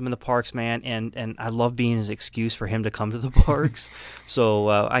out with him in the parks, man, and I love being his excuse for him to come to the parks. So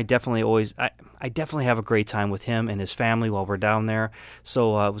I definitely have a great time with him and his family while we're down there.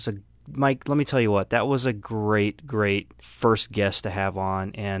 So it was Mike, let me tell you what, that was a great, great first guest to have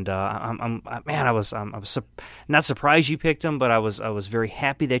on, and I was not surprised you picked him, but I was very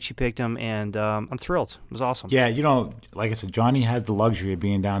happy that you picked him, and I'm thrilled. It was awesome. Yeah, like I said, Johnny has the luxury of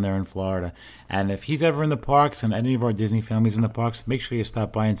being down there in Florida, and if he's ever in the parks and any of our Disney families in the parks, make sure you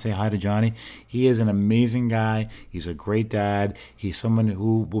stop by and say hi to Johnny. He is an amazing guy. He's a great dad. He's someone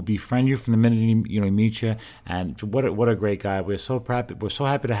who will befriend you from the minute he meets you, and what a great guy. We're so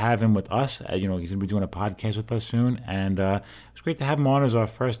happy to have him with us. He's going to be doing a podcast with us soon, and it's great to have him on as our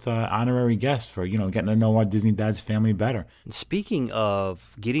first honorary guest for getting to know our Disney Dad's family better. Speaking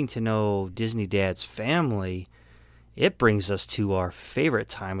of getting to know Disney Dad's family, it brings us to our favorite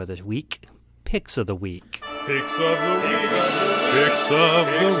time of the week, Picks of the Week. Picks of the week. Picks of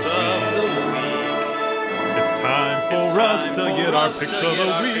the week. It's time for us to get our picks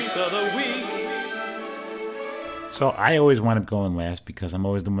of the week. So I always wind up going last because I'm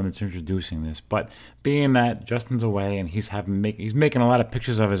always the one that's introducing this. But being that Justin's away and he's making a lot of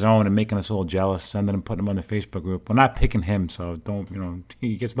pictures of his own and making us a little jealous, sending them, putting them on the Facebook group. We're not picking him, so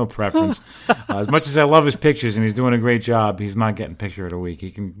he gets no preference. As much as I love his pictures and he's doing a great job, he's not getting picture of the week. He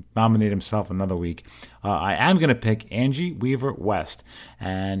can nominate himself another week. I am going to pick Angie Weaver West,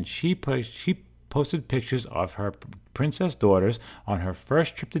 and she posted pictures of her princess daughters on her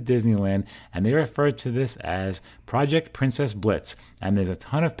first trip to Disneyland, and they referred to this as Project Princess Blitz. And there's a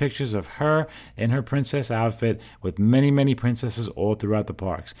ton of pictures of her in her princess outfit with many, many princesses all throughout the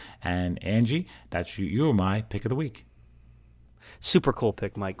parks. And Angie, that's you are my pick of the week. Super cool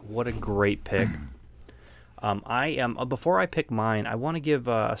pick, Mike. What a great pick. Before I pick mine, I want to give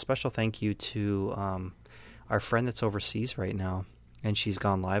a special thank you to our friend that's overseas right now, and she's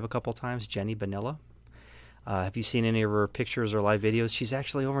gone live a couple times, Jenny Bonilla. Have you seen any of her pictures or live videos? She's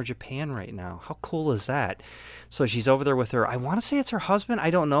actually over in Japan right now. How cool is that? So she's over there with her, I want to say it's her husband.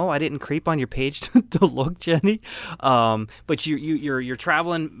 I don't know. I didn't creep on your page to look, Jenny. But your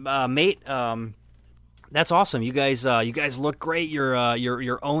traveling mate. That's awesome. You guys look great.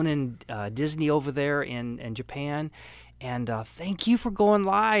 You're owning Disney over there in Japan. And thank you for going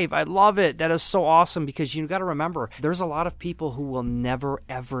live. I love it. That is so awesome because you got to remember, there's a lot of people who will never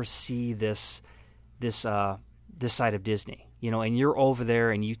ever see this side of Disney, and you're over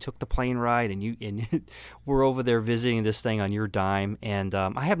there and you took the plane ride and we're over there visiting this thing on your dime, and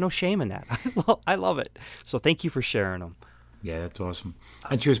I have no shame in that. I love it. So thank you for sharing them. Yeah, that's awesome.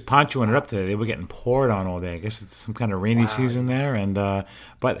 And she was ponchoing it up today. They were getting poured on all day. I guess it's some kind of rainy season there. And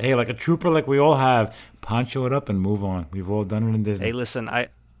but hey, like a trooper, like we all have, poncho it up and move on. We've all done it in Disney. Hey, listen, I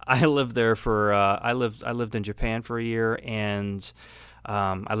lived there for I lived in Japan for a year, and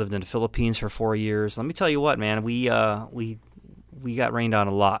I lived in the Philippines for 4 years. Let me tell you what, man, we got rained on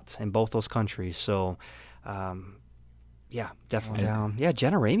a lot in both those countries. So, yeah, definitely down. Yeah,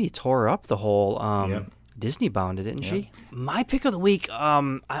 Jenna Ramey tore up the whole Disney Bound, didn't she? My pick of the week.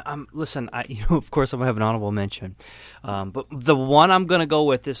 Listen. Of course, I'm gonna have an honorable mention, but the one I'm gonna go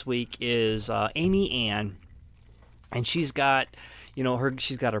with this week is Amy Ann, and she's got,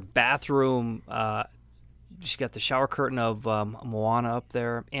 she's got her bathroom. She's got the shower curtain of Moana up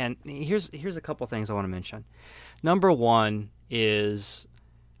there, and here's a couple things I want to mention. Number one is,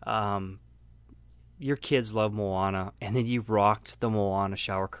 your kids love Moana, and then you rocked the Moana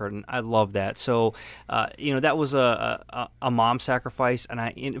shower curtain. I love that. So, that was a mom sacrifice,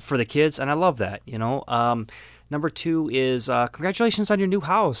 and for the kids, and I love that. Number 2 is congratulations on your new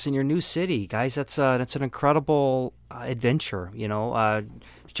house in your new city, guys. That's an incredible adventure.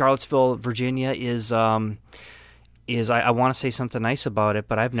 Charlottesville, Virginia is I want to say something nice about it,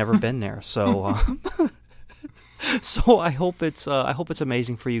 but I've never been there. So so I hope it's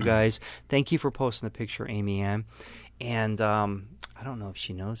amazing for you guys. Thank you for posting the picture, Amy Ann. And I don't know if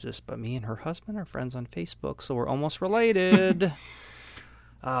she knows this, but me and her husband are friends on Facebook, so we're almost related.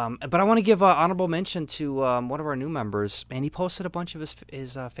 But I want to give honorable mention to one of our new members, and he posted a bunch of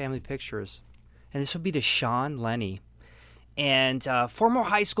his family pictures. And this would be to Sean Lenny. And former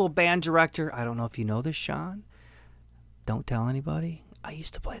high school band director. I don't know if you know this, Sean. Don't tell anybody. I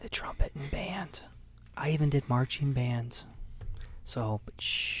used to play the trumpet in band. I even did marching bands. So, but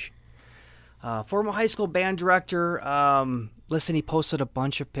shh. Former high school band director. Listen, he posted a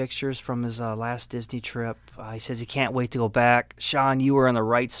bunch of pictures from his last Disney trip. He says he can't wait to go back. Sean, you were in the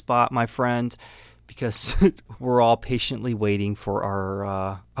right spot, my friend, because we're all patiently waiting for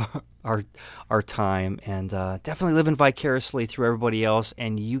our time, and definitely living vicariously through everybody else.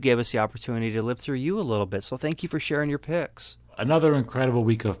 And you gave us the opportunity to live through you a little bit. So thank you for sharing your pics. Another incredible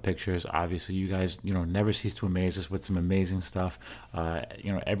week of pictures. Obviously, you guys, never cease to amaze us with some amazing stuff.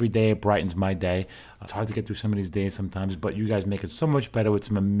 Every day it brightens my day. It's hard to get through some of these days sometimes, but you guys make it so much better with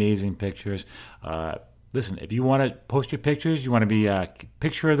some amazing pictures. Listen, if you want to post your pictures, you want to be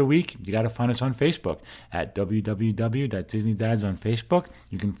Picture of the Week, you got to find us on Facebook at www.DisneyDads on Facebook.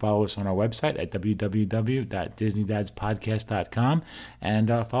 You can follow us on our website at www.DisneyDadsPodcast.com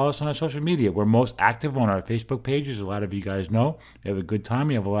and follow us on our social media. We're most active on our Facebook pages. A lot of you guys know. We have a good time.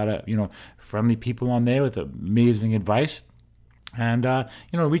 We have a lot of friendly people on there with amazing advice. And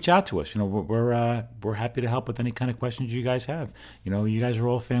reach out to us. We're happy to help with any kind of questions you guys have. You guys are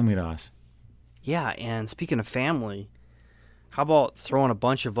all family to us. Yeah, and speaking of family, how about throwing a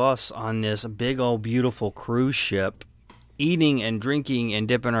bunch of us on this big old beautiful cruise ship, eating and drinking and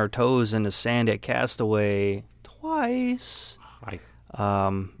dipping our toes in the sand at Castaway twice?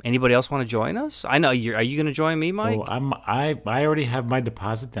 Anybody else want to join us? I know are you going to join me, Mike? Oh, I already have my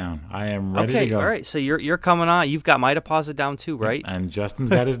deposit down. I am ready to go. All right. So you're coming on. You've got my deposit down too, right? And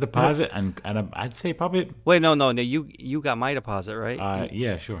Justin's got his deposit, and I'd say probably. Wait, no. You got my deposit, right?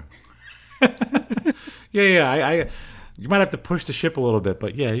 Yeah, sure. Yeah. You might have to push the ship a little bit,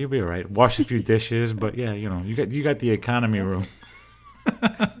 but yeah, you'll be all right. Wash a few dishes, but yeah, you got the economy room.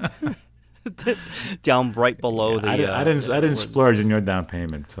 Down right below the. I didn't splurge in your down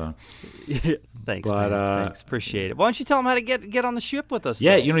payment, so. Thanks, man. Thanks, appreciate it. Why don't you tell them how to get on the ship with us?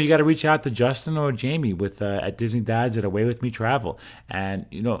 Yeah, though? You got to reach out to Justin or Jamie at Disney Dads at Away With Me Travel, and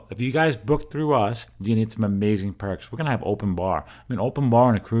if you guys book through us, you need some amazing perks. We're gonna have open bar. Open bar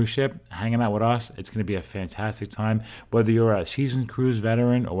on a cruise ship, hanging out with us. It's gonna be a fantastic time. Whether you're a seasoned cruise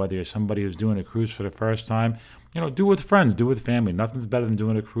veteran or whether you're somebody who's doing a cruise for the first time. Do it with friends, do it with family. Nothing's better than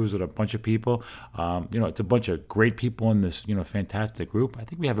doing a cruise with a bunch of people. It's a bunch of great people in this, fantastic group. I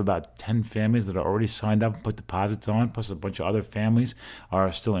think we have about 10 families that are already signed up and put deposits on, plus a bunch of other families are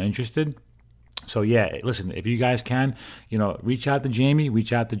still interested. So, yeah, listen, if you guys can, reach out to Jamie,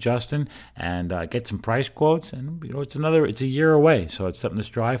 reach out to Justin, and get some price quotes. And, it's a year away, so it's something to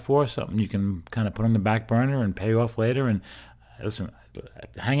strive for, something you can kind of put on the back burner and pay off later. And, listen,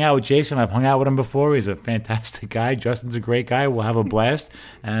 hang out with Jason. I've hung out with him before. He's a fantastic guy. Justin's a great guy. We'll have a blast.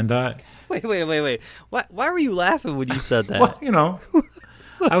 And Wait. Why were you laughing when you said that? Well,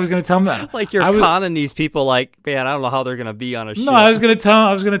 I was going to tell him that. Like you're conning these people. Like, man, I don't know how they're going to be on a ship. No, I was going to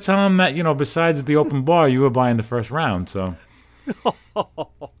tell him that besides the open bar, you were buying the first round. So.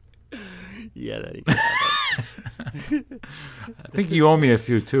 Yeah, that. I think you owe me a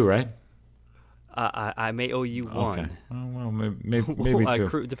few too, right? I may owe you one. Okay. Well, maybe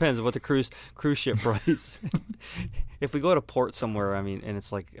two. Depends on what the cruise ship price. If we go to port somewhere, and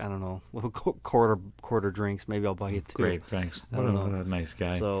it's like, I don't know, quarter drinks, maybe I'll buy you two. Great, thanks. What a nice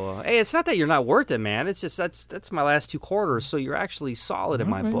guy. So, hey, it's not that you're not worth it, man. It's just that's my last 2 quarters, so you're actually solid in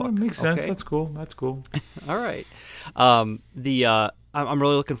my book. That makes sense. That's cool. All right. I'm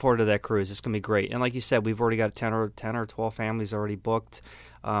really looking forward to that cruise. It's going to be great. And like you said, we've already got 10 or 12 families already booked.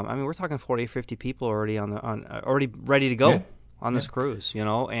 We're talking 40 or 50 people already already ready to go on this cruise,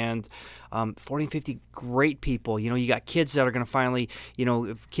 and 40 and 50 great people. You got kids that are going to finally,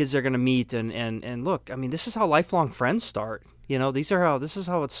 kids they're going to meet and look. This is how lifelong friends start. This is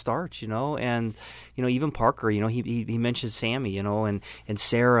how it starts. And even Parker. He mentioned Sammy. And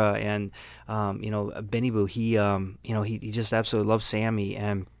Sarah and Benny Boo. He just absolutely loves Sammy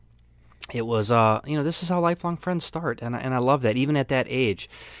and. It was, this is how lifelong friends start, and I love that. Even at that age,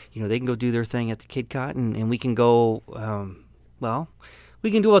 they can go do their thing at the Kid Cotton, and we can go,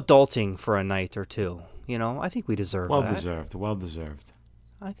 we can do adulting for a night or two. You know, I think we deserve Well that. deserved. Well deserved.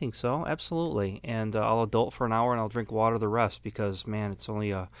 I think so, absolutely. And I'll adult for an hour and I'll drink water the rest because, man, it's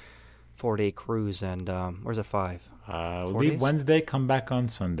only a 4-day cruise. And where's it 5? Leave Wednesday, come back on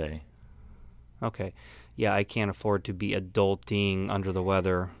Sunday. Okay. Yeah, I can't afford to be adulting under the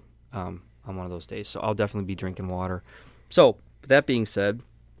weather on one of those days. So I'll definitely be drinking water. So, with that being said,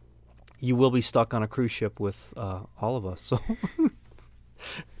 you will be stuck on a cruise ship with all of us. So,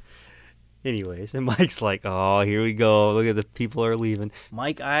 anyways, and Mike's like, oh, here we go. Look at the people are leaving.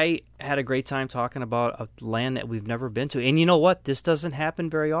 Mike, I had a great time talking about a land that we've never been to. And you know what? This doesn't happen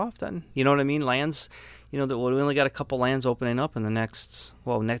very often. You know what I mean? Lands, we only got a couple lands opening up in the next,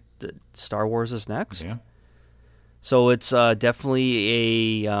 Star Wars is next. Yeah. So it's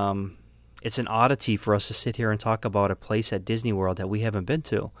definitely it's an oddity for us to sit here and talk about a place at Disney World that we haven't been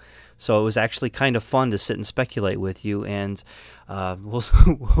to. So it was actually kind of fun to sit and speculate with you, and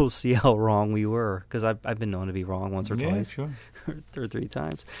we'll see how wrong we were, because I've been known to be wrong once or twice, sure. or 3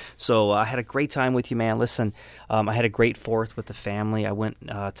 times. So I had a great time with you, man. Listen, I had a great 4th with the family. I went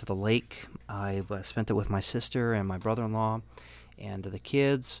to the lake. I spent it with my sister and my brother-in-law and the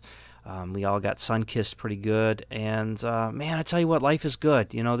kids. We all got sun-kissed pretty good, and man, I tell you what, life is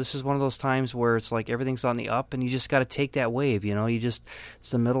good. You know, this is one of those times where it's like everything's on the up, and you just got to take that wave. You know, it's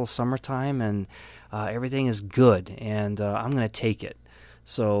the middle of summertime, and everything is good, and I'm going to take it.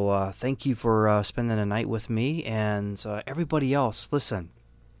 So thank you for spending the night with me, and everybody else. Listen,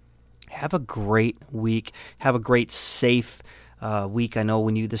 have a great week. Have a great, safe week. I know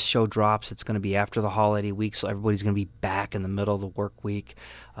when this show drops, it's going to be after the holiday week, so everybody's going to be back in the middle of the work week.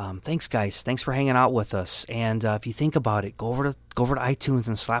 Thanks, guys. Thanks for hanging out with us. And if you think about it, go over to iTunes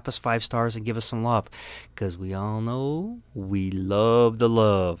and slap us 5 stars and give us some love, because we all know we love the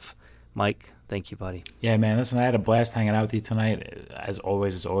love. Mike, thank you, buddy. Yeah, man. Listen, I had a blast hanging out with you tonight. As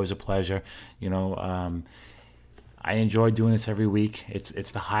always, it's always a pleasure. You know, I enjoy doing this every week.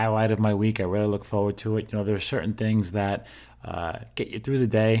 It's the highlight of my week. I really look forward to it. You know, there are certain things that get you through the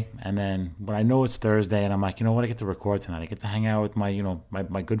day, and then when I know it's Thursday and I'm like, you know what, I get to record tonight. I get to hang out with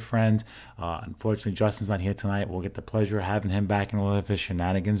my good friends. Unfortunately, Justin's not here tonight. We'll get the pleasure of having him back in all of his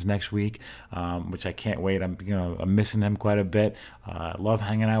shenanigans next week, which I can't wait. I'm missing him quite a bit. I love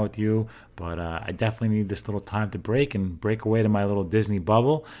hanging out with you, but I definitely need this little time to break away to my little Disney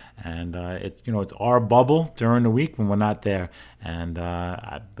bubble. And it's our bubble during the week when we're not there. And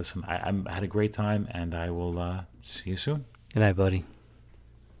I had a great time, and I will see you soon. Good night, buddy.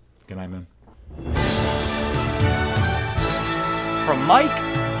 Good night, man. From Mike,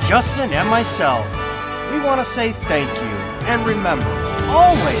 Justin, and myself, we want to say thank you. And remember,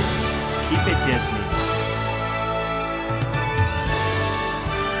 always keep it Disney.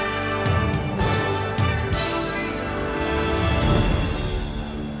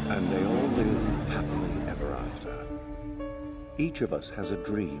 And they all live happily ever after. Each of us has a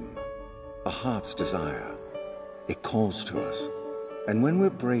dream, a heart's desire. It calls to us, and when we're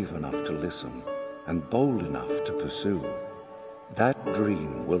brave enough to listen and bold enough to pursue, that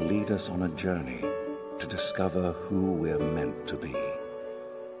dream will lead us on a journey to discover who we're meant to be.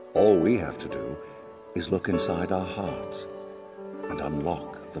 All we have to do is look inside our hearts and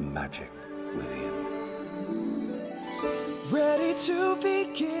unlock the magic within. Ready to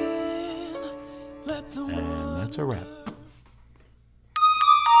begin. And that's a wrap.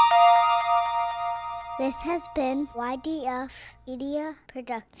 This has been YDF Media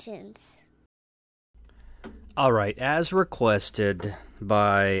Productions. All right, as requested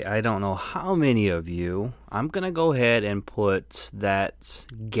by I don't know how many of you, I'm going to go ahead and put that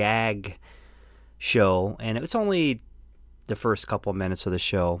gag show, and it's only the first couple minutes of the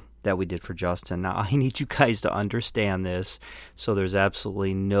show that we did for Justin. Now, I need you guys to understand this, so there's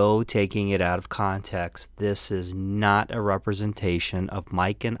absolutely no taking it out of context. This is not a representation of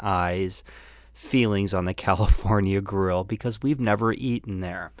Mike and I's feelings on the California Grill, because we've never eaten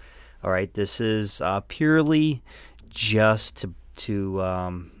there. All right, this is purely just to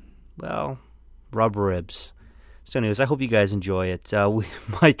rub ribs. So anyways, I hope you guys enjoy it.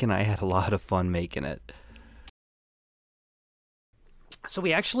 Mike and I had a lot of fun making it. So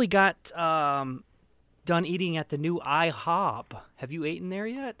we actually got done eating at the new IHOP. Have you eaten there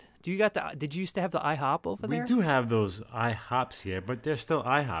yet? Did you used to have the IHOP over there? We do have those IHOPs here, but they're still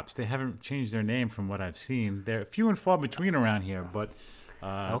IHOPs. They haven't changed their name from what I've seen. They're few and far between around here, but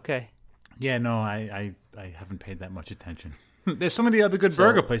okay. Yeah, no, I haven't paid that much attention. There's so many other good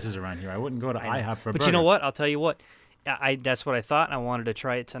burger places around here. I wouldn't go to IHOP for a burger. But you know what? I'll tell you what. That's what I thought, and I wanted to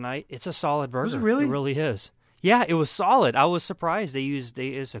try it tonight. It's a solid burger. Was it really? It really is. Yeah, it was solid. I was surprised.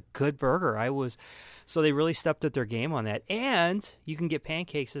 It's a good burger. So they really stepped up their game on that. And you can get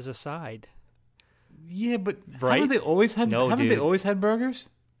pancakes as a side. Yeah, but right? haven't they always had? No, haven't dude. they always had burgers?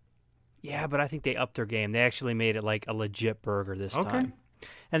 Yeah, but I think they upped their game. They actually made it like a legit burger this Okay. time.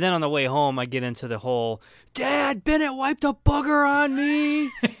 And then on the way home, I get into the whole, Dad, Bennett wiped a booger on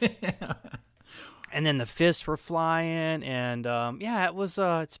me. And then the fists were flying. And, it was.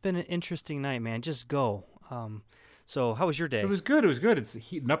 It's been an interesting night, man. Just go. So how was your day? It was good. It was good. It's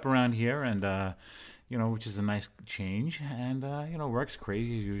heating up around here, and which is a nice change. And work's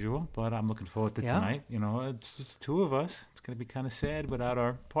crazy as usual, but I'm looking forward to tonight. It's just the two of us. It's going to be kind of sad without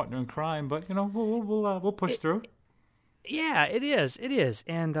our partner in crime, but we'll push through. Yeah, it is. It is.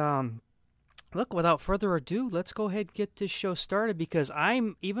 And look, without further ado, let's go ahead and get this show started because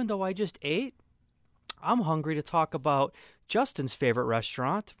even though I just ate, I'm hungry to talk about Justin's favorite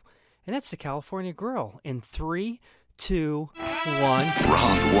restaurant, and that's the California Grill. In 3, 2, 1.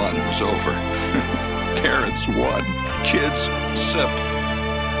 Round one was over. Parents won. Kids sip.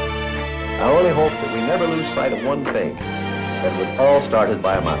 I only hope that we never lose sight of one thing. That was all started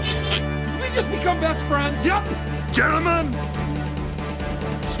by a mouse. Did we just become best friends? Yep! Gentlemen,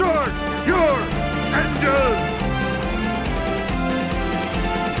 start your engines!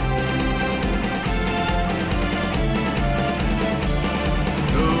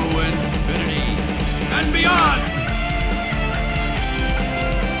 To infinity and beyond!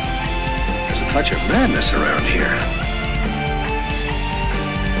 There's a touch of madness around here.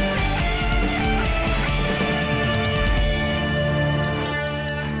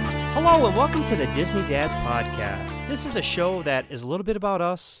 Hello and welcome to the Disney Dads Podcast. This is a show that is a little bit about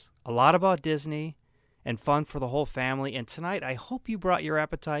us, a lot about Disney, and fun for the whole family. And tonight, I hope you brought your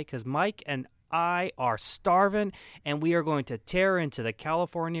appetite because Mike and I are starving, and we are going to tear into the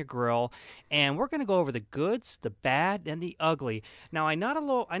California Grill, and we're going to go over the goods, the bad, and the ugly. Now, I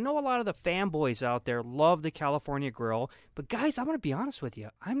know a lot of the fanboys out there love the California Grill, but guys, I'm going to be honest with you.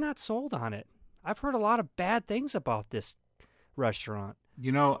 I'm not sold on it. I've heard a lot of bad things about this restaurant.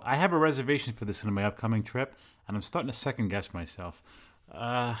 I have a reservation for this in my upcoming trip, and I'm starting to second guess myself.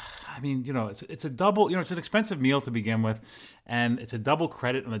 It's a double, it's an expensive meal to begin with, and it's a double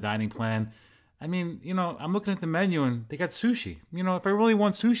credit on the dining plan. I'm looking at the menu, and they got sushi. If I really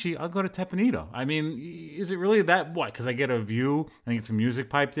want sushi, I'll go to Tepanito. Is it really that, what, because I get a view and I get some music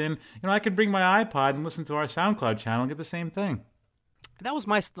piped in? I could bring my iPod and listen to our SoundCloud channel and get the same thing. That was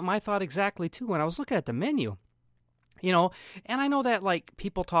my thought exactly, too, when I was looking at the menu. And I know that,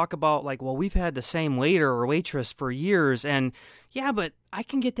 people talk about, well, we've had the same waiter or waitress for years, and, yeah, but I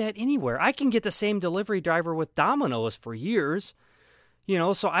can get that anywhere. I can get the same delivery driver with Domino's for years,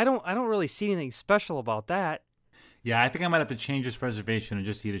 so I don't really see anything special about that. Yeah, I think I might have to change this reservation and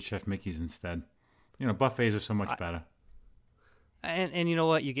just eat at Chef Mickey's instead. Buffets are so much better. And you know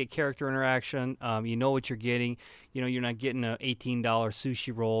what? You get character interaction. You know what you're getting. You're not getting an $18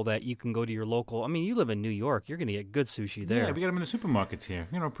 sushi roll that you can go to your local. You live in New York. You're going to get good sushi there. Yeah, we get them in the supermarkets here.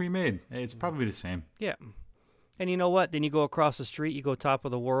 Pre-made. It's probably the same. Yeah. And you know what? Then you go across the street, you go top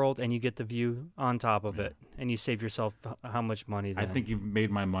of the world, and you get the view on top of it. And you save yourself how much money then? I think you've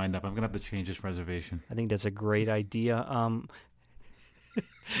made my mind up. I'm going to have to change this reservation. I think that's a great idea.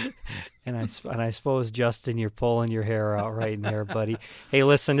 And I suppose, Justin, you're pulling your hair out right in there, buddy. Hey,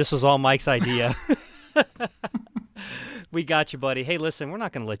 listen, this was all Mike's idea. We got you, buddy. Hey, listen, we're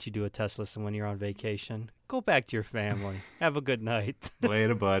not going to let you do a test listen when you're on vacation. Go back to your family. Have a good night.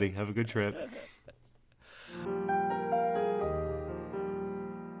 Later, buddy. Have a good trip.